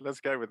 Let's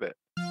go with it.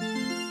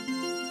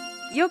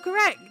 You're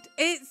correct.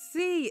 It's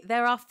C.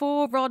 There are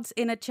 4 rods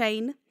in a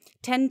chain,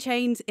 10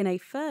 chains in a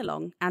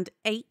furlong, and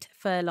 8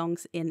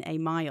 furlongs in a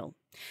mile.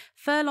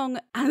 Furlong,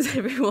 as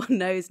everyone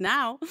knows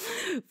now,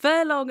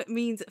 furlong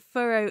means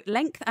furrow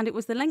length, and it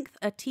was the length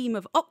a team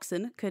of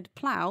oxen could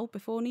plough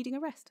before needing a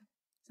rest.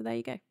 So there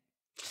you go.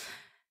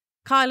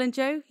 Kyle and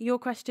Joe, your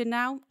question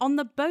now. On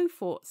the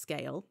Beaufort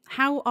scale,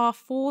 how are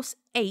force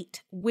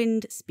 8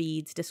 wind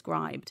speeds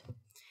described?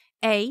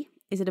 A,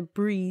 is it a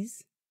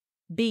breeze?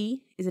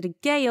 B, is it a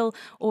gale?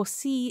 Or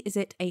C, is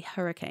it a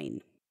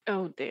hurricane?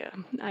 Oh dear,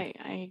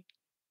 I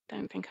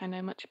don't think I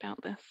know much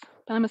about this.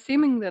 But I'm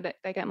assuming that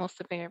they get more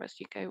severe as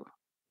you go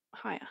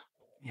higher.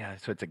 Yeah,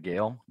 so it's a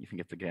gale. You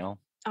think it's a gale?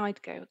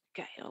 I'd go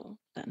gale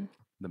then.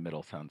 The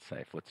middle sounds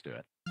safe. Let's do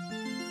it.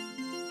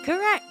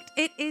 Correct.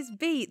 It is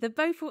B. The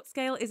Beaufort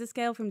scale is a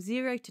scale from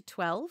 0 to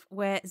 12,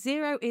 where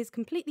 0 is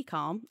completely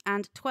calm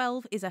and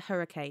 12 is a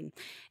hurricane.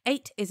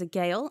 8 is a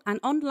gale, and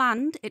on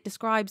land it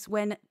describes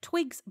when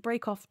twigs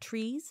break off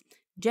trees,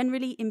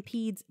 generally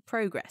impedes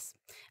progress.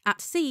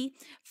 At sea,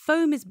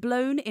 foam is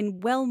blown in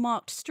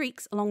well-marked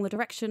streaks along the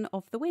direction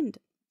of the wind.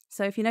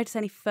 So if you notice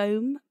any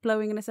foam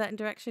blowing in a certain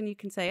direction, you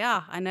can say,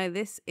 I know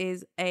this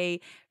is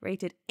a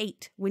rated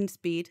 8 wind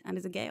speed and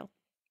is a gale.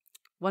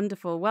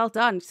 Wonderful. Well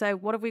done. So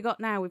what have we got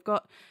now? We've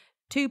got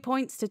 2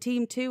 points to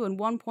Team 2 and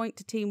 1 point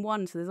to Team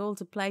 1. So there's all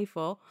to play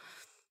for.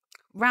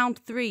 Round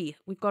 3,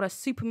 we've got a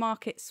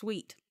supermarket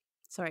sweep.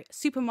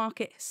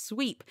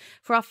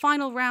 For our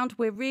final round,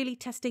 we're really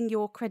testing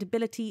your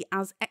credibility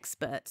as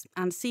experts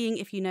and seeing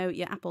if you know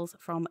your apples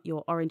from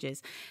your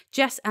oranges.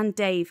 Jess and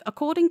Dave,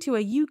 according to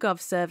a YouGov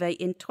survey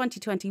in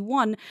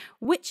 2021,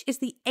 which is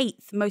the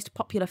 8th most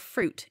popular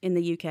fruit in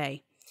the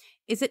UK?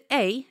 Is it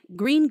A,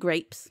 green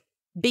grapes,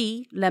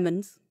 B,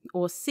 lemons,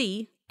 or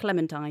C,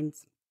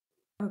 clementines?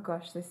 Oh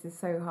gosh, this is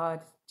so hard.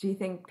 Do you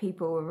think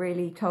people were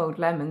really told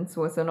lemons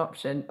was an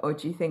option, or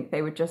do you think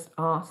they were just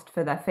asked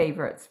for their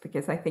favourites?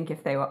 Because I think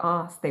if they were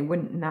asked, they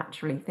wouldn't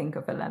naturally think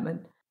of a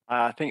lemon.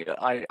 I think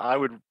I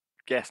would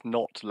guess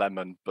not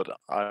lemon, but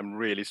I'm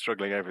really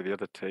struggling over the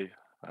other two.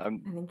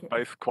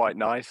 Both quite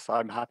nice.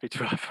 I'm happy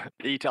to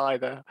eat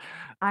either.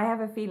 I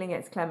have a feeling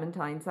it's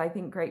clementines. I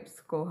think grapes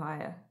score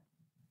higher.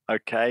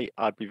 Okay,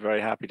 I'd be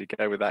very happy to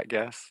go with that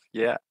guess.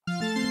 Yeah.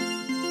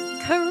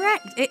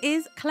 Correct. It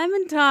is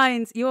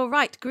clementines. You're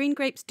right. Green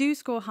grapes do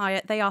score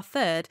higher. They are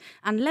 3rd,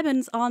 and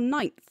lemons are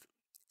 9th.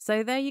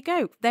 So there you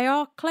go. They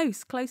are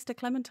close to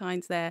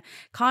clementines there.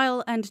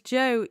 Kyle and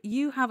Joe,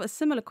 you have a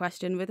similar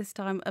question, but this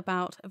time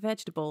about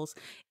vegetables.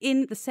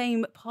 In the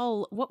same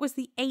poll, what was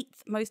the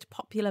 8th most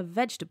popular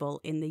vegetable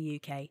in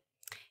the UK?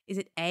 Is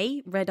it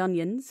A, red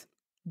onions,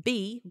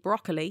 B,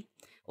 broccoli,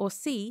 or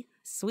C,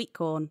 sweet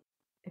corn?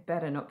 It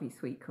better not be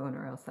sweet corn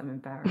or else I'm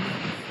embarrassed.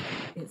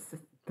 It's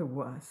the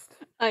worst.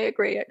 I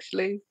agree,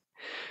 actually.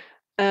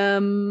 I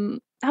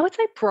would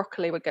say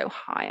broccoli would go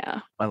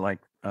higher. I like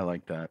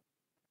that.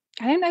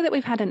 I don't know that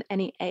we've had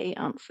any A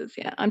answers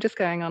yet. I'm just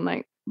going on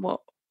like what.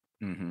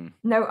 Mm-hmm.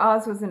 No,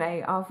 ours was an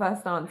A. Our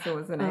first answer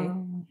was an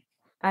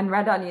A. And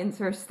red onions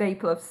are a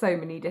staple of so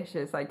many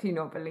dishes. I do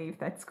not believe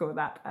they'd score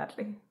that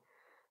badly.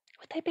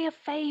 Would they be a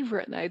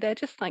favourite though? They're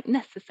just like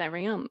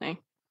necessary, aren't they?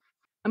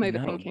 I'm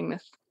overthinking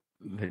this.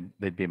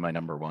 They'd be my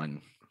number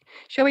 1.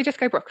 Shall we just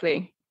go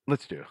broccoli?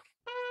 Let's do.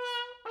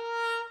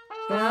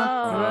 Sweet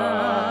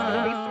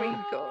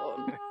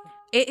corn.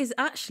 It is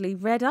actually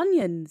red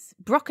onions.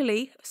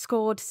 Broccoli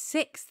scored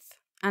 6th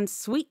and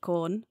sweet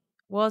corn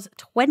was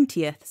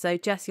 20th. So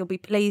Jess, you'll be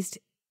pleased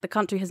the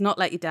country has not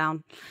let you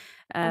down.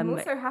 I'm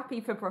also happy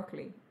for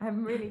broccoli.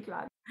 I'm really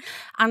glad.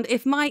 And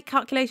if my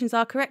calculations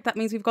are correct, that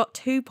means we've got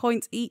 2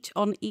 points each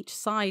on each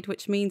side,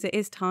 which means it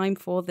is time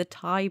for the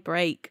tie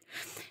break.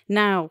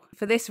 Now,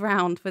 for this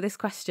round, for this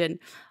question,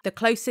 the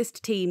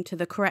closest team to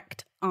the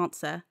correct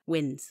answer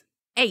wins.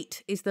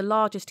 8 is the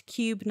largest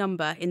cube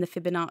number in the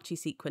Fibonacci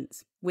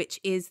sequence, which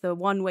is the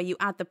one where you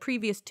add the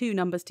previous 2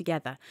 numbers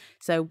together.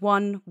 So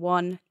 1,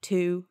 1,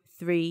 2,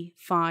 3,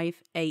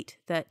 5, 8,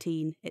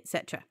 13,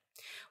 etc.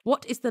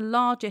 What is the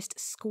largest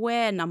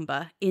square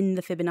number in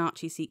the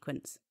Fibonacci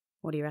sequence?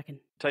 What do you reckon?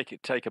 Take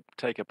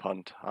a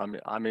punt.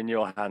 I'm in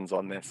your hands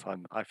on this.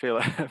 I feel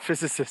a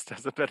physicist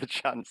has a better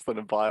chance than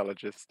a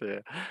biologist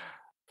here.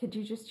 Could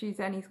you just choose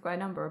any square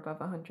number above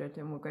 100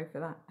 and we'll go for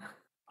that?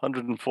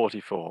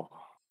 144.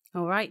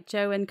 All right,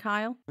 Joe and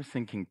Kyle. I was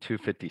thinking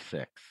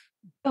 256.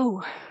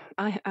 Oh,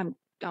 I'll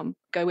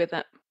go with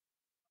it.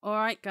 All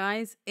right,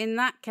 guys. In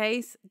that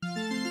case,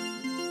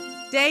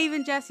 Dave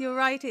and Jess, you're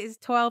right. It is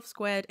 12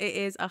 squared. It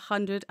is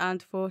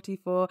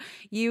 144.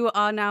 You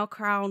are now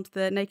crowned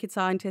the Naked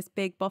Scientist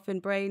Big Boffin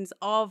Brains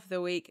of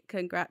the Week.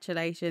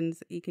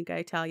 Congratulations. You can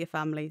go tell your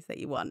families that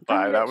you won.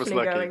 Wow, that was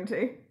lucky. Going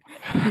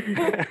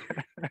to.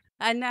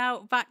 And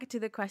now back to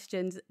the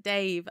questions,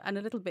 Dave, and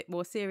a little bit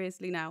more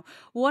seriously now.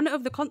 One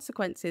of the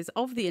consequences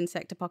of the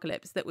insect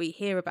apocalypse that we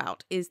hear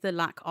about is the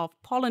lack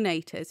of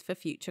pollinators for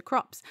future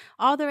crops.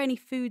 Are there any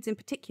foods in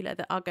particular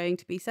that are going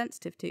to be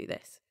sensitive to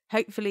this?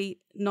 Hopefully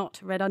not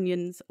red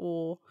onions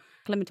or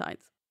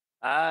clementines.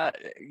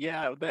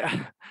 Yeah,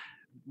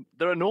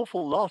 there are an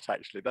awful lot,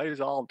 actually.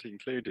 Those aren't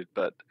included,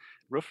 but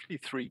roughly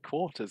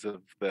 3/4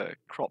 of the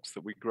crops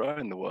that we grow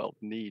in the world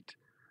need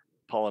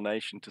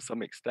pollination to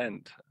some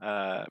extent,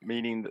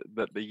 meaning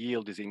that the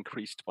yield is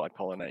increased by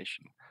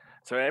pollination.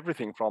 So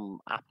everything from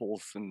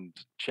apples and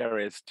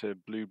cherries to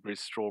blueberries,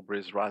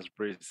 strawberries,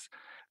 raspberries,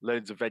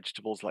 loads of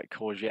vegetables like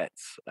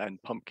courgettes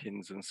and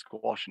pumpkins and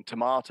squash and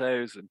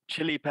tomatoes and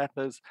chili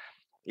peppers,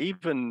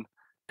 even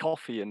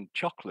coffee and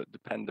chocolate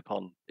depend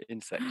upon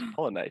insect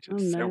pollinators. Oh,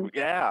 no. So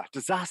yeah,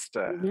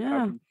 disaster.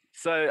 Yeah.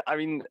 There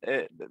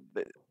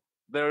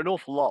are an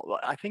awful lot.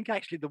 I think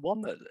actually the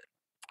one that,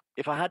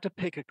 if I had to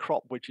pick a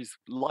crop which is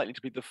likely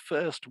to be the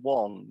first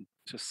one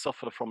to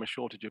suffer from a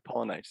shortage of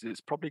pollinators,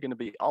 it's probably going to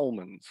be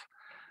almonds.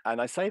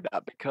 And I say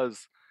that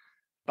because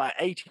about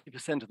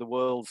 80% of the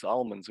world's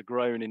almonds are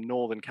grown in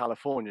Northern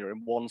California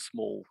in one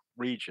small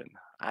region,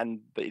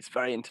 and it's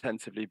very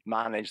intensively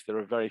managed. There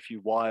are very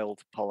few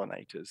wild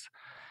pollinators.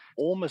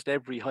 Almost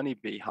every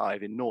honeybee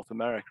hive in North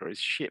America is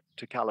shipped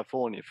to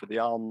California for the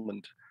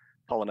almond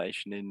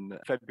pollination in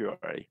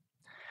February.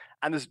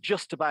 And there's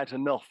just about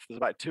enough. There's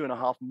about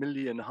 2.5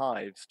 million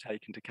hives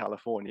taken to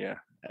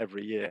California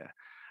every year.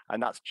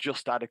 And that's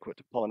just adequate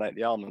to pollinate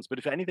the almonds. But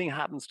if anything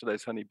happens to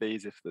those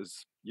honeybees, if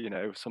there's,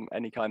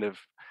 any kind of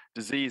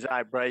disease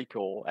outbreak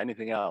or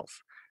anything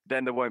else,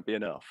 then there won't be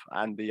enough.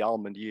 And the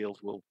almond yield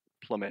will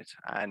plummet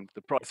and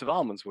the price of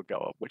almonds would go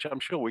up, which I'm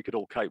sure we could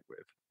all cope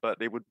with. But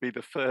it would be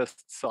the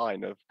first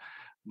sign of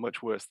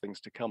much worse things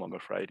to come, I'm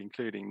afraid,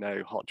 including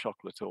no hot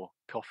chocolate or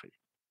coffee.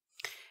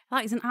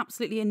 That is an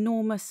absolutely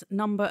enormous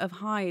number of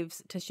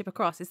hives to ship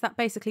across. Is that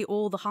basically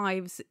all the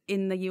hives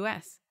in the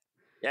US?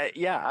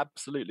 Yeah,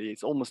 absolutely.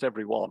 It's almost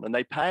every one. And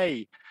they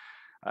pay,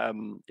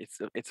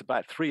 it's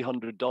about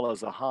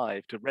 $300 a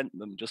hive to rent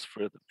them just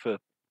for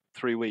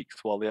 3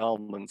 weeks while the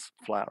almond's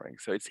flowering.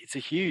 So it's a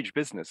huge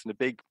business and a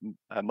big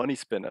money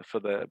spinner for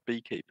the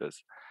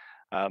beekeepers.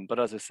 But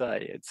as I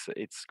say,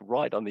 it's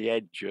right on the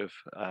edge of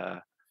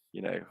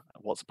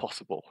what's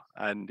possible.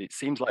 And it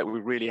seems like we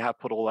really have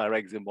put all our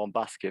eggs in one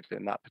basket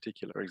in that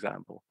particular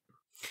example.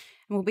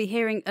 And we'll be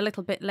hearing a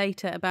little bit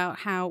later about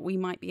how we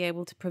might be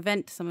able to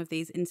prevent some of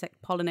these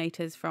insect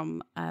pollinators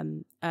from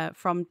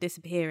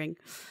disappearing.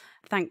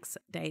 Thanks,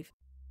 Dave.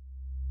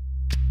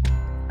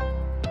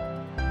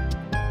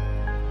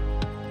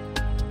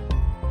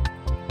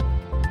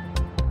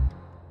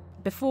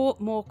 Before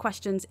more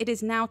questions, it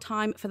is now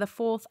time for the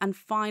fourth and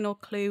final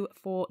clue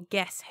for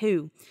Guess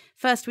Who.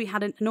 First, we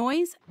had a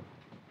noise.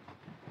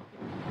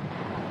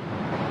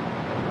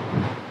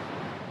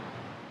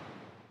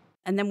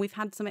 And then we've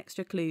had some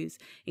extra clues,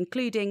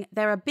 including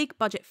there are big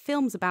budget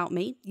films about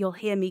me, you'll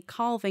hear me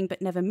carving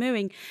but never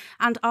mooing,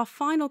 and our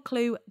final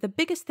clue, the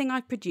biggest thing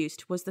I've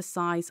produced was the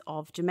size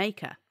of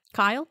Jamaica.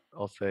 Kyle?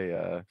 I'll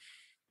say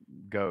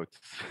goats.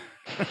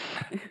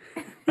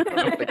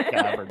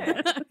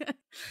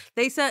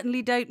 They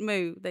certainly don't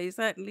moo.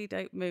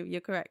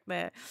 You're correct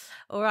there.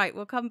 All right,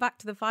 we'll come back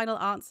to the final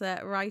answer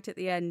right at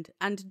the end.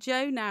 And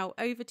Joe, now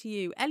over to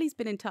you. Ellie's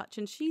been in touch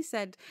and she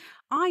said,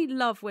 I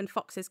love when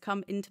foxes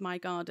come into my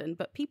garden,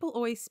 but people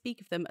always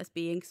speak of them as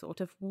being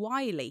sort of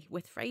wily,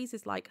 with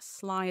phrases like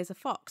sly as a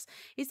fox.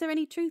 Is there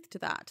any truth to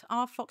that?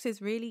 Are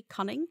foxes really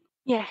cunning?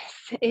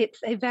 Yes, it's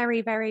a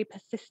very, very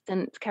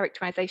persistent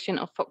characterization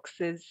of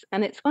foxes,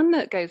 and it's one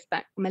that goes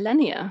back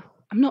millennia.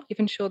 I'm not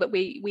even sure that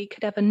we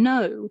could ever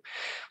know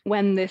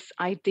when this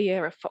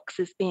idea of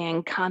foxes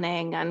being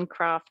cunning and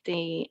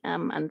crafty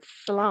and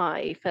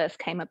sly first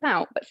came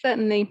about, but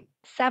certainly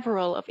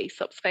several of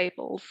Aesop's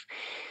fables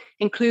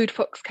include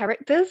fox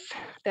characters.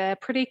 They're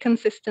pretty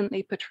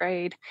consistently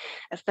portrayed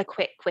as the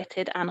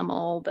quick-witted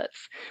animal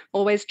that's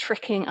always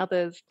tricking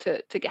others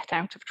to get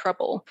out of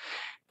trouble.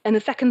 And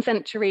the 2nd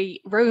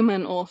century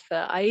Roman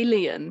author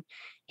Aelian,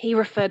 he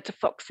referred to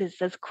foxes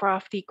as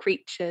crafty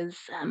creatures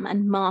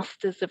and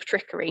masters of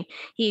trickery.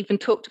 He even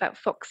talked about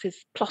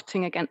foxes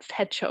plotting against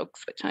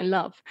hedgehogs, which I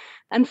love.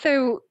 And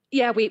so,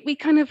 yeah, we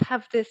kind of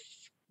have this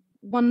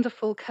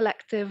wonderful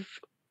collective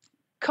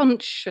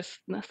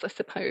consciousness, I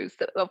suppose,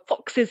 that of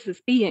foxes as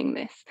being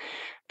this.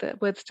 The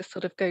words just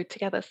sort of go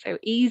together so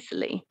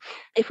easily.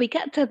 If we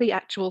get to the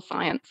actual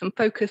science and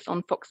focus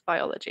on fox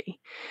biology,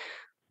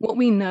 what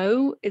we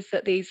know is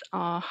that these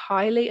are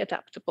highly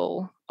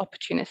adaptable,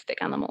 opportunistic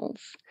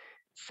animals.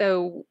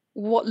 So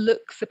what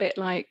looks a bit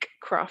like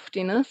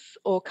craftiness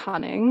or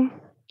cunning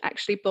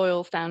actually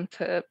boils down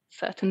to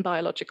certain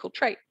biological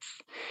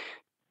traits.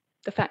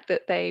 The fact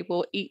that they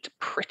will eat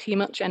pretty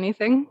much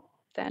anything,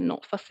 they're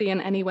not fussy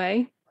in any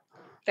way.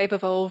 They've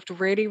evolved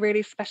really,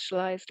 really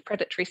specialized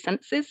predatory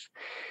senses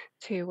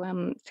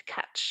to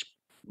catch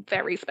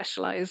very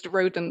specialized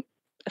rodent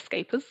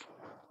escapers.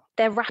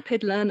 They're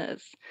rapid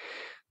learners.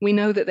 We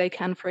know that they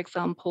can, for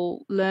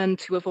example, learn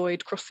to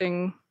avoid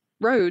crossing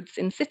roads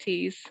in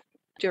cities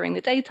during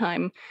the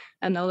daytime,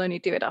 and they'll only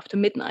do it after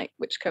midnight,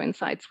 which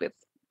coincides with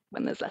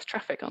when there's less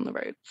traffic on the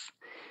roads.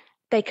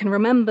 They can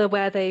remember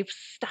where they've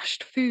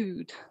stashed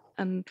food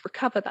and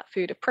recover that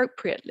food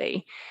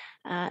appropriately.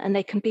 And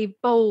they can be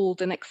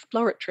bold and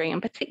exploratory,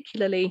 and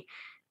particularly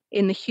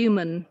in the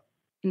human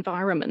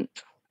environment.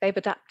 They've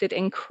adapted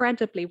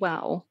incredibly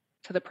well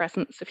to the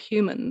presence of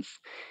humans.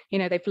 You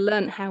know, they've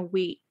learned how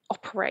we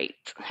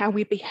operate, how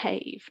we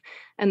behave,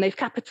 and they've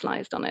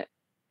capitalized on it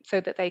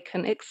so that they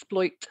can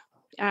exploit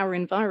our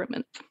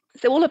environment.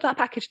 So all of that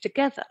packaged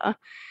together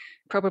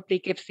probably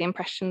gives the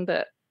impression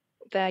that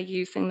they're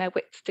using their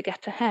wits to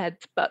get ahead.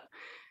 But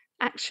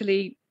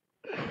actually,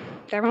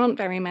 there aren't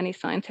very many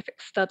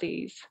scientific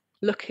studies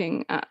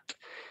looking at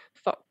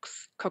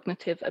fox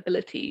cognitive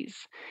abilities.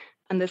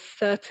 And there's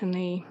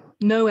certainly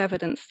no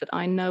evidence that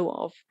I know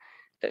of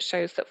that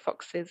shows that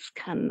foxes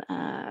can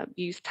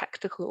use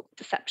tactical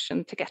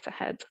deception to get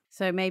ahead.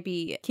 So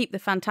maybe keep the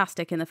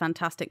fantastic in the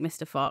fantastic,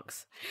 Mr.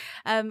 Fox.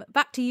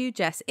 Back to you,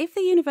 Jess. If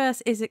the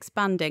universe is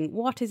expanding,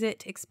 what is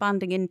it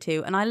expanding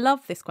into? And I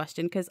love this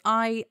question because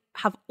I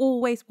have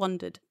always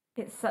wondered.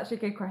 It's such a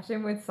good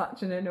question with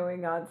such an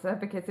annoying answer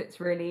because it's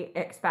really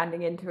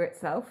expanding into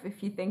itself.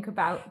 If you think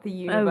about the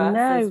universe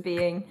as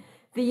being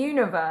the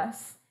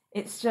universe,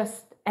 it's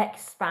just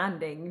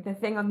expanding. The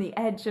thing on the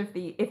edge of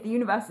if the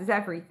universe is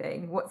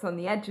everything, what's on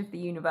the edge of the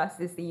universe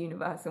is the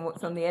universe, and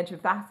what's on the edge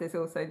of that is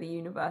also the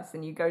universe,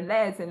 and you go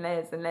layers and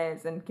layers and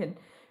layers and can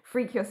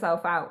freak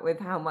yourself out with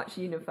how much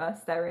universe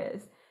there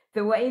is.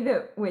 The way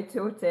that we're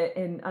taught it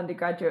in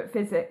undergraduate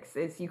physics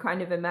is you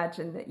kind of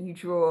imagine that you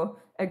draw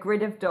a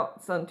grid of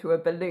dots onto a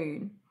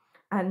balloon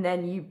and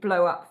then you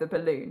blow up the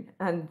balloon,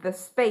 and the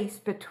space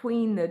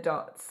between the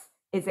dots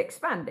is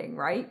expanding,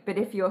 right? But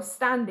if you're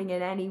standing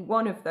in any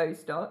one of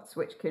those dots,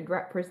 which could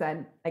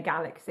represent a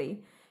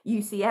galaxy,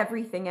 you see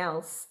everything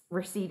else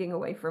receding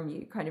away from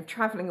you, kind of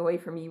traveling away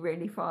from you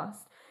really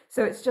fast.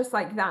 So it's just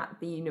like that,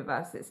 the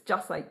universe. It's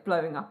just like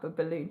blowing up a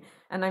balloon.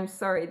 And I'm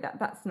sorry that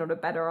that's not a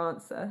better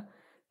answer,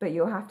 but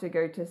you'll have to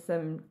go to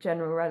some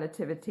general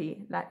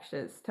relativity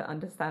lectures to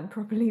understand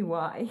properly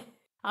why.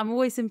 I'm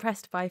always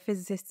impressed by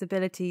physicists'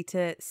 ability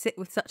to sit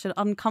with such an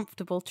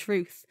uncomfortable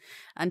truth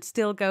and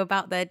still go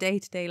about their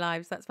day-to-day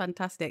lives. That's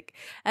fantastic.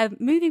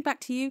 Moving back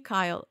to you,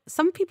 Kyle,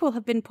 some people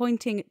have been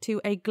pointing to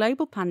a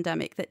global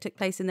pandemic that took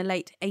place in the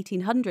late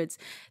 1800s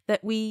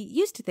that we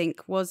used to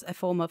think was a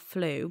form of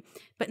flu,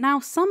 but now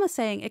some are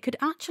saying it could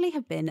actually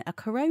have been a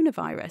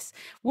coronavirus.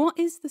 What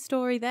is the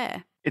story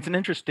there? It's an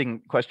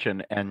interesting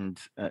question, and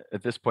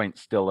at this point,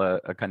 still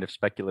a kind of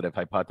speculative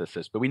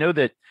hypothesis. But we know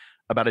that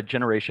about a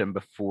generation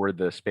before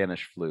the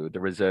Spanish flu,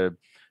 there was a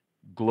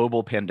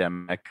global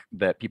pandemic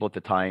that people at the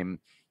time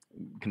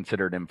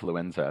considered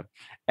influenza.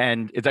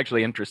 And it's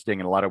actually interesting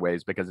in a lot of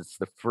ways because it's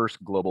the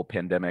first global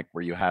pandemic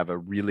where you have a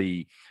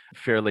really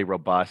fairly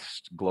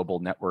robust global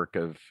network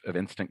of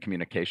instant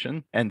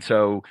communication. And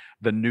so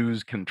the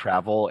news can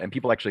travel and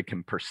people actually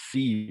can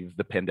perceive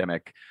the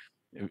pandemic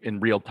in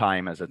real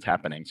time as it's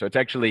happening. So it's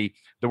actually,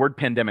 the word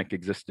pandemic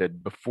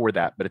existed before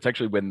that, but it's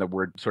actually when the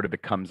word sort of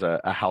becomes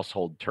a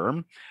household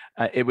term.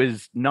 It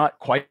was not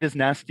quite as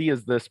nasty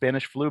as the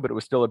Spanish flu, but it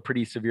was still a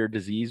pretty severe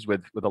disease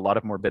with a lot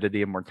of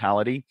morbidity and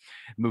mortality.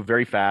 It moved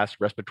very fast,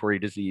 respiratory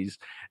disease.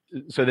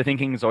 So the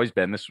thinking has always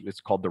been,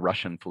 it's called the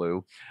Russian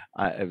flu.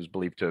 It was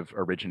believed to have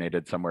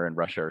originated somewhere in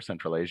Russia or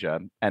Central Asia.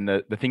 And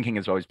the thinking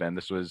has always been,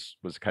 this was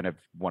kind of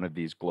one of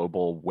these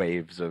global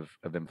waves of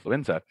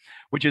influenza,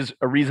 which is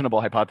a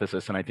reasonable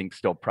hypothesis, and I think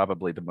still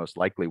probably the most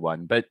likely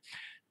one. But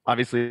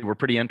obviously, we're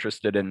pretty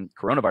interested in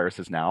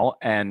coronaviruses now,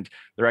 and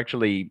there are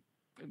actually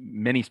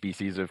many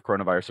species of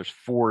coronavirus. There's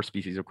 4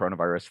 species of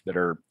coronavirus that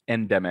are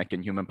endemic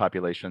in human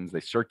populations. They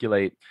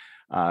circulate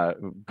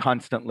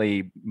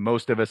constantly.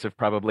 Most of us have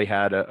probably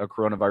had a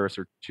coronavirus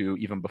or two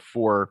even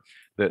before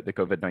the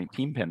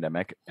COVID-19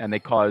 pandemic, and they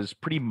cause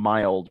pretty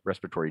mild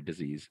respiratory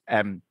disease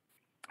and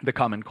the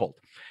common cold.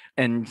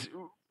 And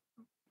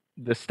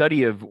the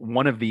study of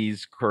one of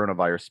these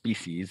coronavirus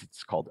species,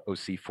 it's called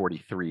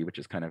OC43, which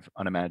is kind of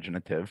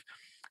unimaginative,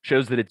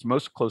 shows that it's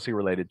most closely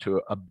related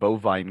to a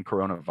bovine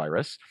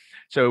coronavirus.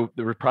 So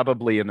there was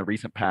probably in the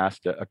recent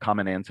past a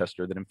common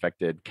ancestor that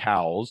infected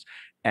cows.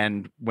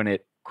 And when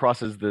it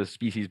crosses the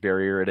species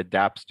barrier, it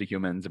adapts to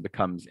humans and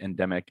becomes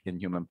endemic in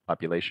human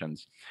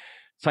populations.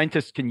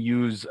 Scientists can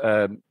use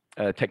a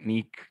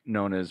technique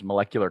known as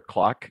molecular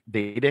clock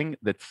dating.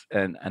 That's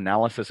an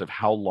analysis of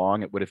how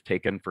long it would have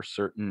taken for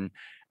certain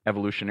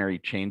evolutionary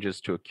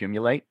changes to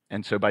accumulate.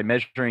 And so by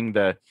measuring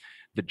the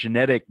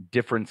genetic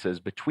differences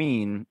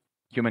between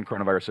human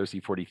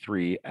coronavirus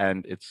OC43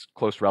 and its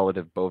close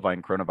relative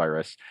bovine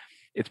coronavirus,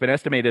 it's been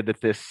estimated that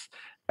this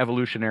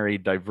evolutionary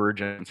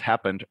divergence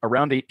happened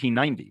around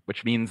 1890,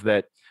 which means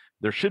that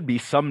there should be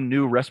some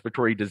new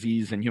respiratory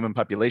disease in human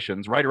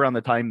populations right around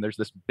the time there's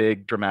this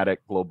big dramatic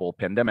global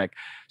pandemic.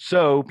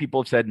 So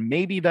people have said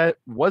maybe that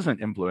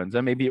wasn't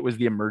influenza, maybe it was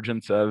the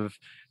emergence of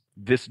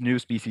this new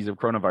species of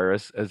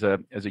coronavirus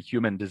as a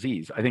human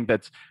disease. I think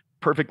that's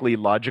perfectly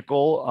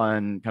logical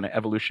on kind of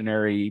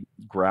evolutionary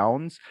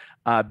grounds,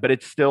 but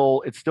it's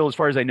still, as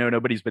far as I know,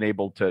 nobody's been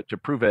able to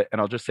prove it. And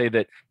I'll just say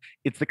that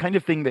it's the kind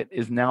of thing that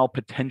is now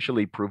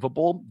potentially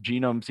provable.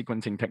 Genome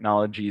sequencing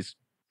technologies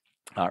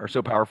are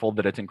so powerful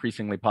that it's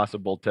increasingly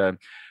possible to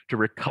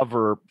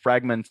recover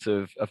fragments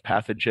of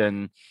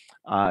pathogen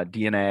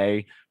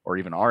DNA or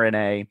even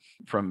RNA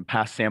from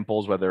past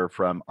samples, whether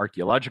from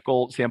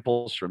archaeological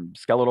samples, from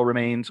skeletal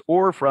remains,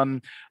 or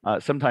from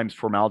sometimes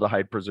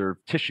formaldehyde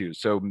preserved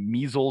tissues. So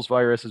measles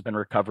virus has been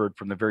recovered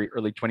from the very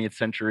early 20th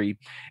century.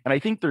 And I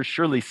think there's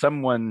surely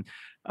someone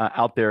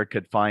out there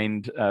could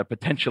find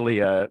potentially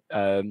a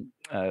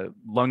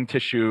lung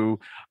tissue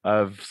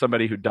of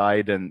somebody who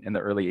died in the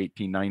early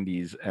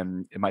 1890s,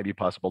 and it might be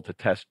possible to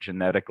test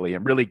genetically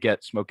and really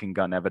get smoking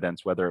gun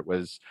evidence whether it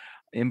was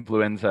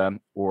influenza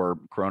or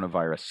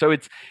coronavirus. So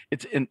it's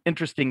an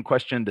interesting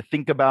question to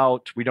think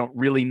about. We don't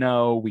really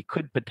know. We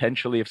could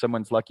potentially, if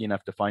someone's lucky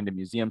enough to find a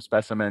museum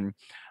specimen,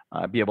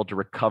 be able to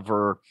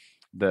recover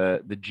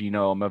the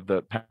genome of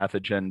the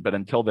pathogen, but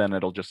until then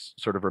it'll just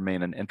sort of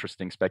remain an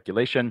interesting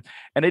speculation.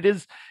 And it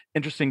is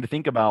interesting to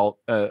think about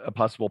a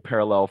possible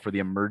parallel for the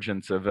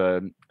emergence of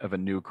a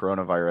new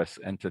coronavirus,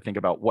 and to think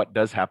about what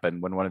does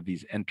happen when one of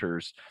these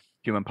enters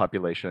human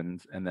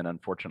populations and then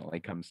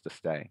unfortunately comes to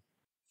stay.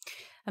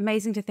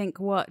 Amazing to think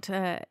what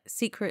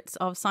secrets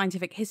of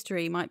scientific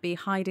history might be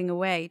hiding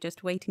away,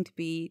 just waiting to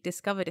be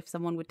discovered if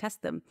someone would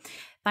test them.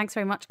 Thanks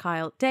very much,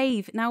 Kyle.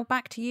 Dave, now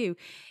back to you.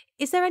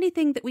 Is there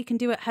anything that we can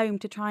do at home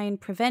to try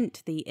and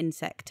prevent the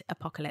insect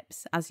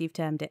apocalypse, as you've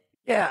termed it?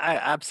 Yeah,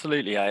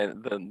 absolutely.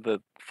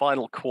 The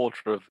final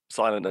quarter of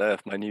Silent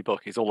Earth, my new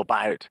book, is all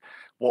about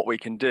what we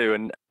can do.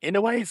 And in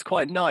a way, it's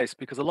quite nice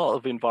because a lot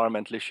of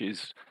environmental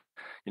issues,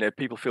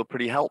 people feel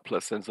pretty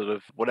helpless and sort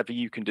of whatever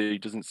you can do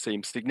doesn't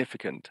seem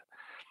significant.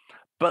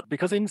 But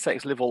because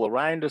insects live all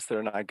around us, they're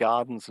in our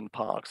gardens and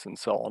parks and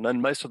so on,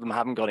 and most of them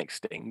haven't gone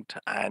extinct.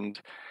 And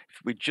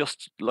if we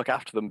just look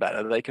after them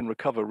better, they can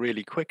recover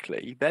really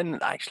quickly. Then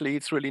actually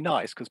it's really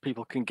nice because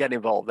people can get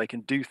involved, they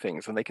can do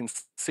things, and they can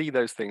see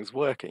those things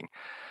working.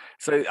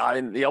 So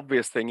the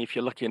obvious thing, if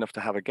you're lucky enough to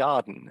have a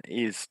garden,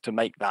 is to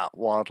make that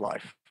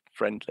wildlife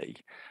friendly,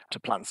 to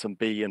plant some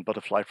bee and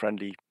butterfly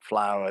friendly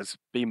flowers,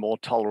 be more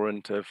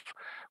tolerant of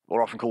what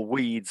are often called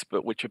weeds,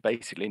 but which are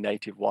basically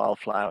native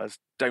wildflowers.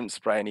 Don't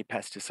spray any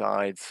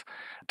pesticides.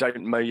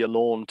 Don't mow your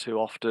lawn too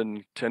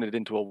often. Turn it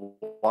into a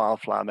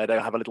wildflower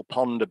meadow. Have a little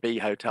pond, a bee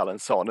hotel, and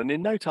so on. And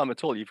in no time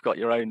at all, you've got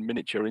your own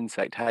miniature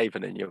insect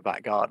haven in your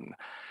back garden.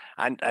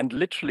 And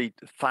literally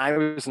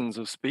thousands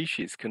of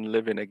species can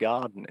live in a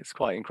garden. It's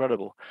quite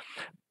incredible.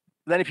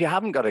 Then if you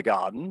haven't got a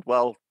garden,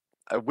 well,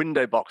 a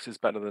window box is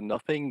better than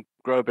nothing.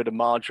 Grow a bit of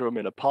marjoram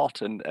in a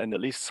pot and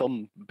at least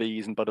some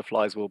bees and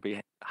butterflies will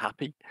be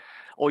happy.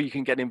 Or you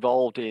can get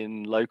involved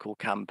in local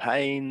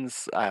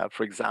campaigns.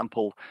 For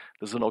example,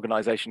 there's an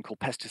organization called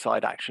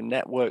Pesticide Action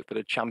Network that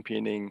are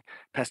championing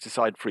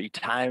pesticide-free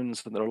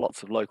towns, and there are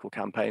lots of local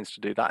campaigns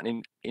to do that.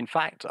 And in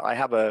fact, I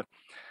have a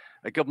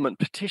government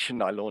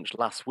petition I launched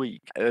last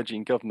week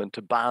urging government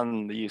to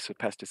ban the use of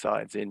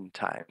pesticides in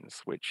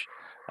towns, which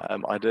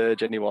I'd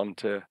urge anyone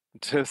to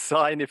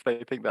sign if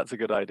they think that's a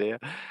good idea.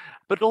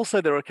 But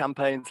also there are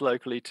campaigns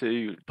locally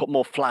to put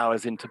more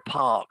flowers into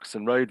parks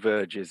and road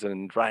verges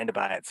and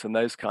roundabouts and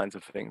those kinds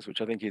of things, which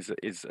I think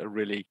is a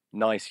really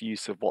nice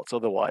use of what's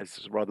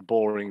otherwise a rather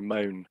boring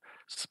mown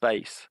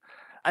space.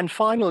 And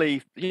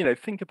finally,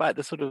 think about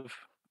the sort of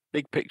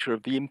big picture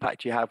of the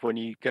impact you have when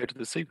you go to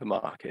the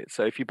supermarket.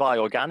 So if you buy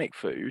organic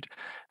food,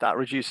 that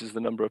reduces the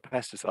number of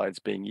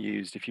pesticides being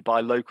used. If you buy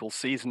local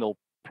seasonal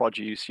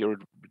produce, you're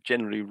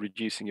generally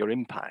reducing your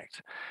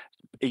impact.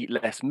 Eat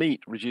less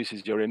meat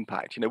reduces your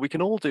impact. We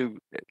can all do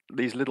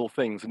these little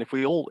things, and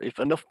if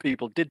enough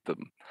people did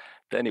them,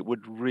 then it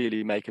would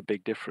really make a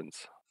big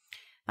difference.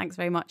 Thanks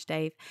very much,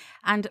 Dave.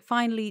 And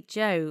finally,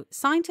 Joe,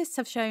 scientists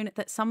have shown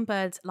that some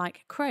birds,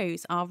 like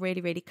crows, are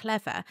really, really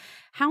clever.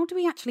 How do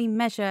we actually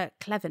measure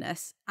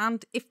cleverness?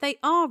 And if they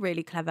are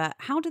really clever,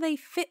 how do they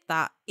fit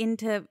that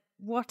into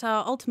what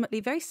are ultimately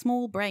very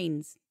small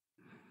brains?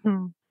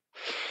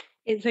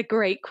 It's a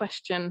great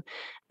question.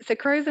 So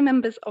crows are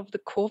members of the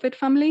corvid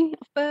family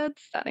of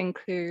birds. That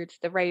includes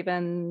the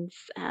ravens,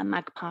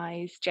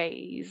 magpies,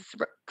 jays,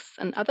 rooks,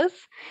 and others.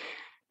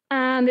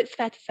 And it's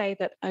fair to say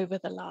that over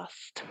the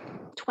last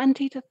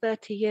 20 to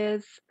 30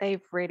 years,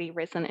 they've really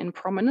risen in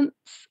prominence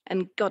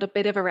and got a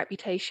bit of a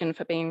reputation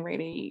for being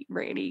really,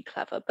 really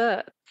clever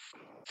birds.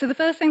 So the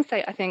first thing to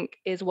say, I think,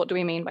 is what do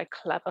we mean by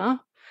clever?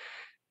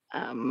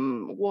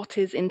 What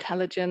is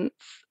intelligence?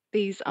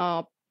 These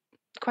are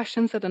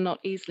questions that are not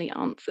easily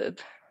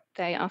answered.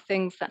 They are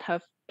things that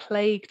have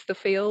plagued the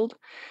field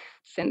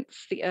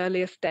since the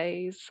earliest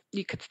days.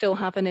 You could still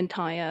have an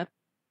entire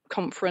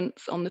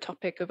conference on the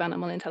topic of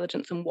animal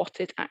intelligence and what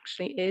it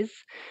actually is.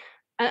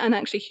 And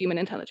actually human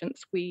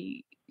intelligence,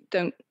 we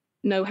don't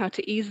know how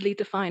to easily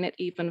define it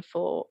even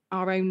for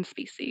our own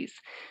species.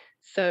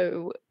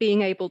 So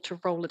being able to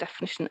roll a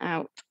definition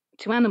out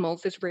to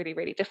animals is really,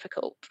 really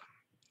difficult.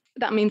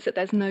 That means that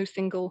there's no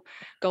single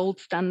gold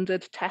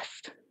standard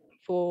test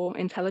for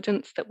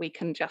intelligence that we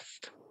can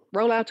just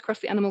roll out across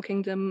the animal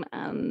kingdom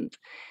and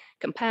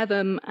compare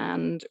them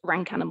and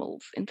rank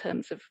animals in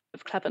terms of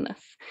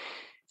cleverness.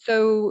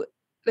 So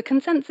the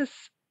consensus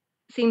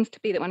seems to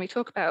be that when we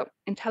talk about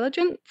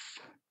intelligence,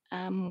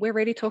 we're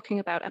really talking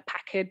about a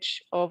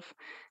package of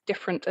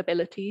different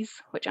abilities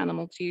which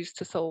animals use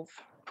to solve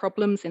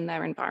problems in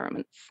their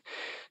environments.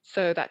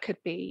 So that could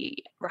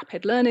be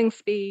rapid learning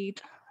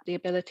speed, the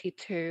ability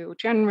to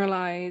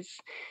generalize,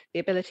 the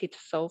ability to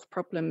solve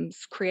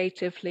problems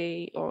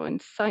creatively or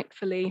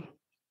insightfully,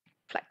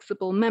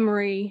 flexible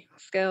memory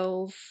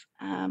skills,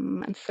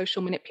 and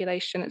social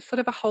manipulation. It's sort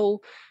of a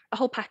whole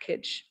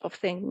package of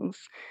things.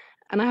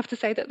 And I have to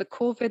say that the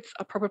corvids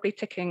are probably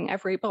ticking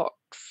every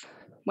box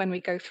when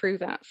we go through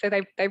that. So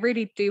they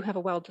really do have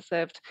a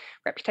well-deserved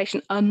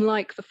reputation.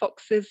 Unlike the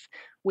foxes,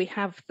 we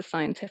have the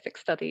scientific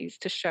studies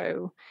to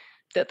show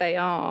that they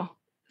are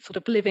sort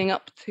of living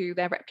up to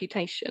their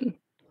reputation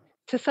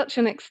to such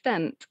an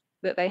extent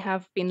that they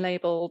have been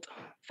labelled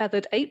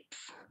feathered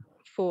apes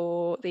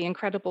for the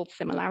incredible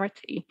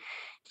similarity.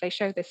 They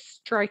show this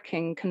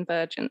striking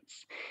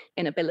convergence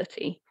in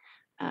ability,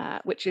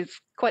 which is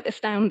quite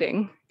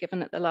astounding, given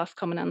that the last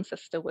common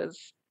ancestor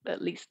was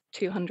at least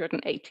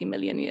 280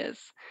 million years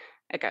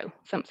ago,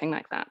 something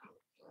like that.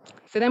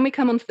 So then we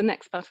come on to the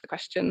next part of the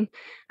question,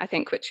 I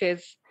think, which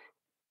is,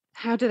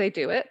 how do they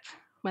do it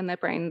when their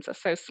brains are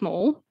so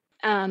small?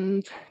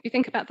 And if you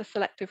think about the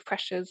selective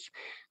pressures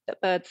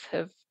that birds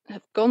have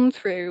gone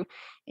through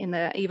in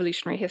their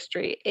evolutionary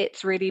history,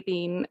 it's really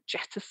been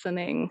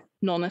jettisoning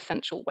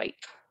non-essential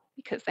weight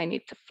because they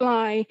need to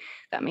fly.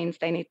 That means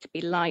they need to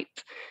be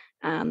light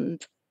and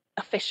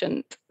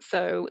efficient.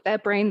 So their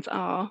brains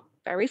are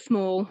very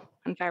small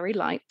and very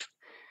light.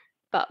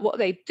 But what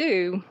they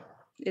do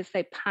is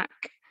they pack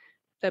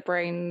their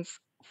brains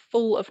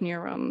full of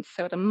neurons,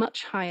 so at a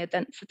much higher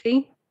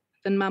density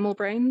than mammal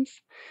brains.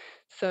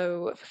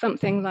 So for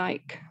something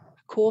like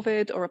a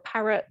corvid or a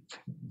parrot,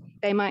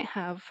 they might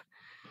have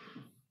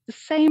the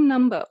same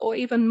number or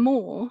even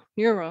more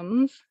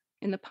neurons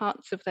in the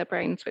parts of their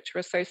brains which are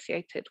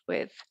associated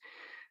with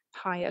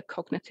higher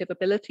cognitive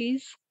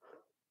abilities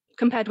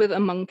compared with a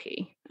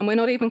monkey. And we're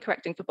not even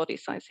correcting for body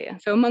size here.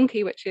 So a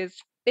monkey, which is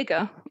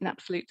bigger in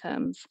absolute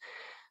terms,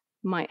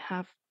 might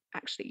have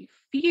actually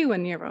fewer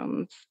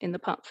neurons in the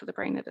parts of the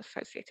brain that are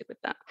associated with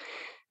that.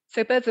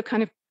 So birds have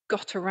kind of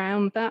got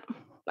around that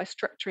by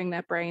structuring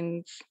their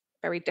brains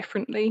very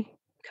differently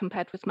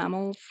compared with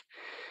mammals.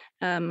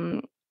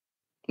 One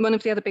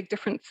of the other big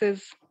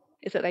differences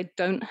is that they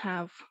don't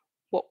have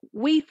what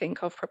we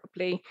think of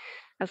probably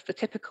as the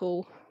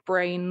typical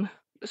brain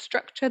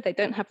structure. They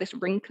don't have this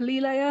wrinkly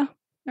layer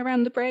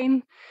around the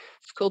brain.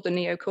 It's called the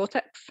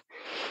neocortex.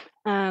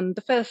 And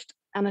the first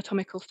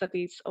anatomical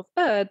studies of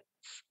birds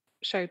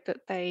showed that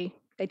they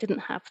didn't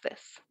have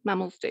this.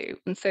 Mammals do.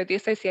 And so the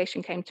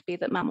association came to be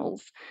that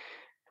mammals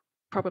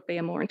probably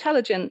are more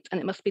intelligent, and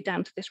it must be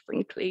down to this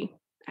wrinkly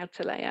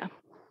outer layer.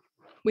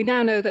 We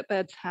now know that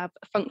birds have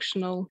a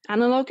functional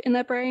analog in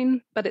their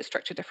brain, but it's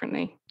structured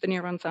differently. The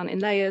neurons aren't in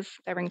layers,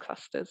 they're in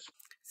clusters.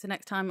 So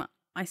next time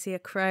I see a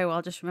crow,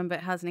 I'll just remember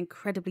it has an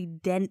incredibly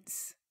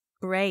dense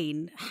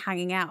brain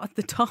hanging out at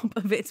the top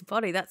of its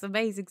body. That's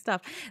amazing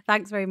stuff.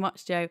 Thanks very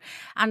much, Jo.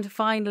 And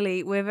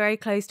finally, we're very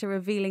close to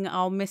revealing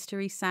our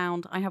mystery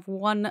sound. I have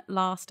one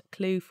last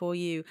clue for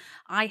you.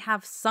 I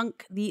have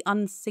sunk the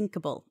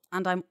unsinkable,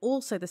 and I'm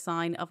also the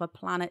sign of a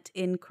planet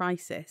in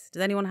crisis.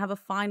 Does anyone have a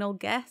final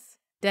guess?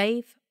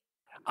 Dave?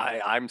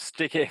 I'm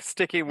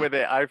sticking with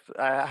it. I've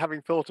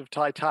having thought of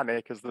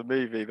Titanic as the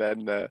movie,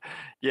 then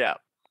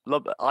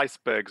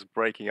icebergs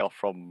breaking off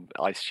from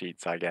ice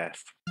sheets, I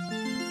guess.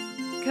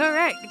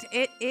 Correct.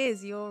 It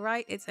is. You're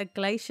right. It's a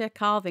glacier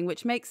calving,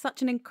 which makes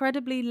such an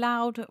incredibly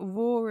loud,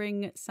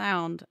 roaring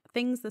sound.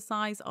 Things the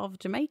size of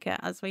Jamaica,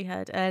 as we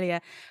heard earlier.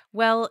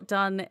 Well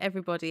done,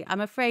 everybody. I'm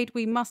afraid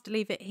we must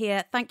leave it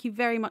here. Thank you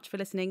very much for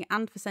listening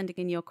and for sending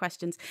in your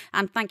questions.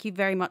 And thank you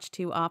very much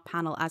to our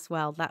panel as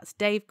well. That's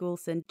Dave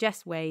Goulson,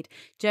 Jess Wade,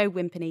 Jo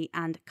Wimperney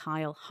and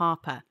Kyle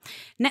Harper.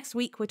 Next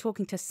week, we're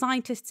talking to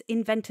scientists,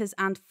 inventors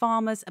and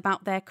farmers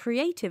about their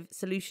creative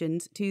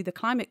solutions to the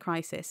climate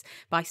crisis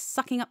by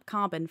sucking up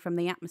carbon from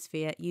the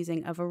atmosphere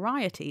using a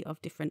variety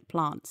of different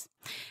plants.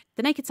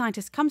 The Naked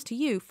Scientist comes to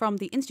you from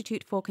the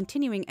Institute for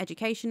Continuing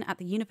Education at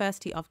the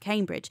University of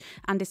Cambridge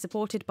and is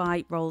supported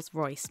by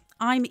Rolls-Royce.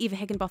 I'm Eva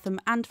Higginbotham,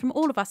 and from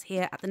all of us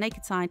here at The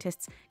Naked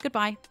Scientists,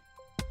 goodbye.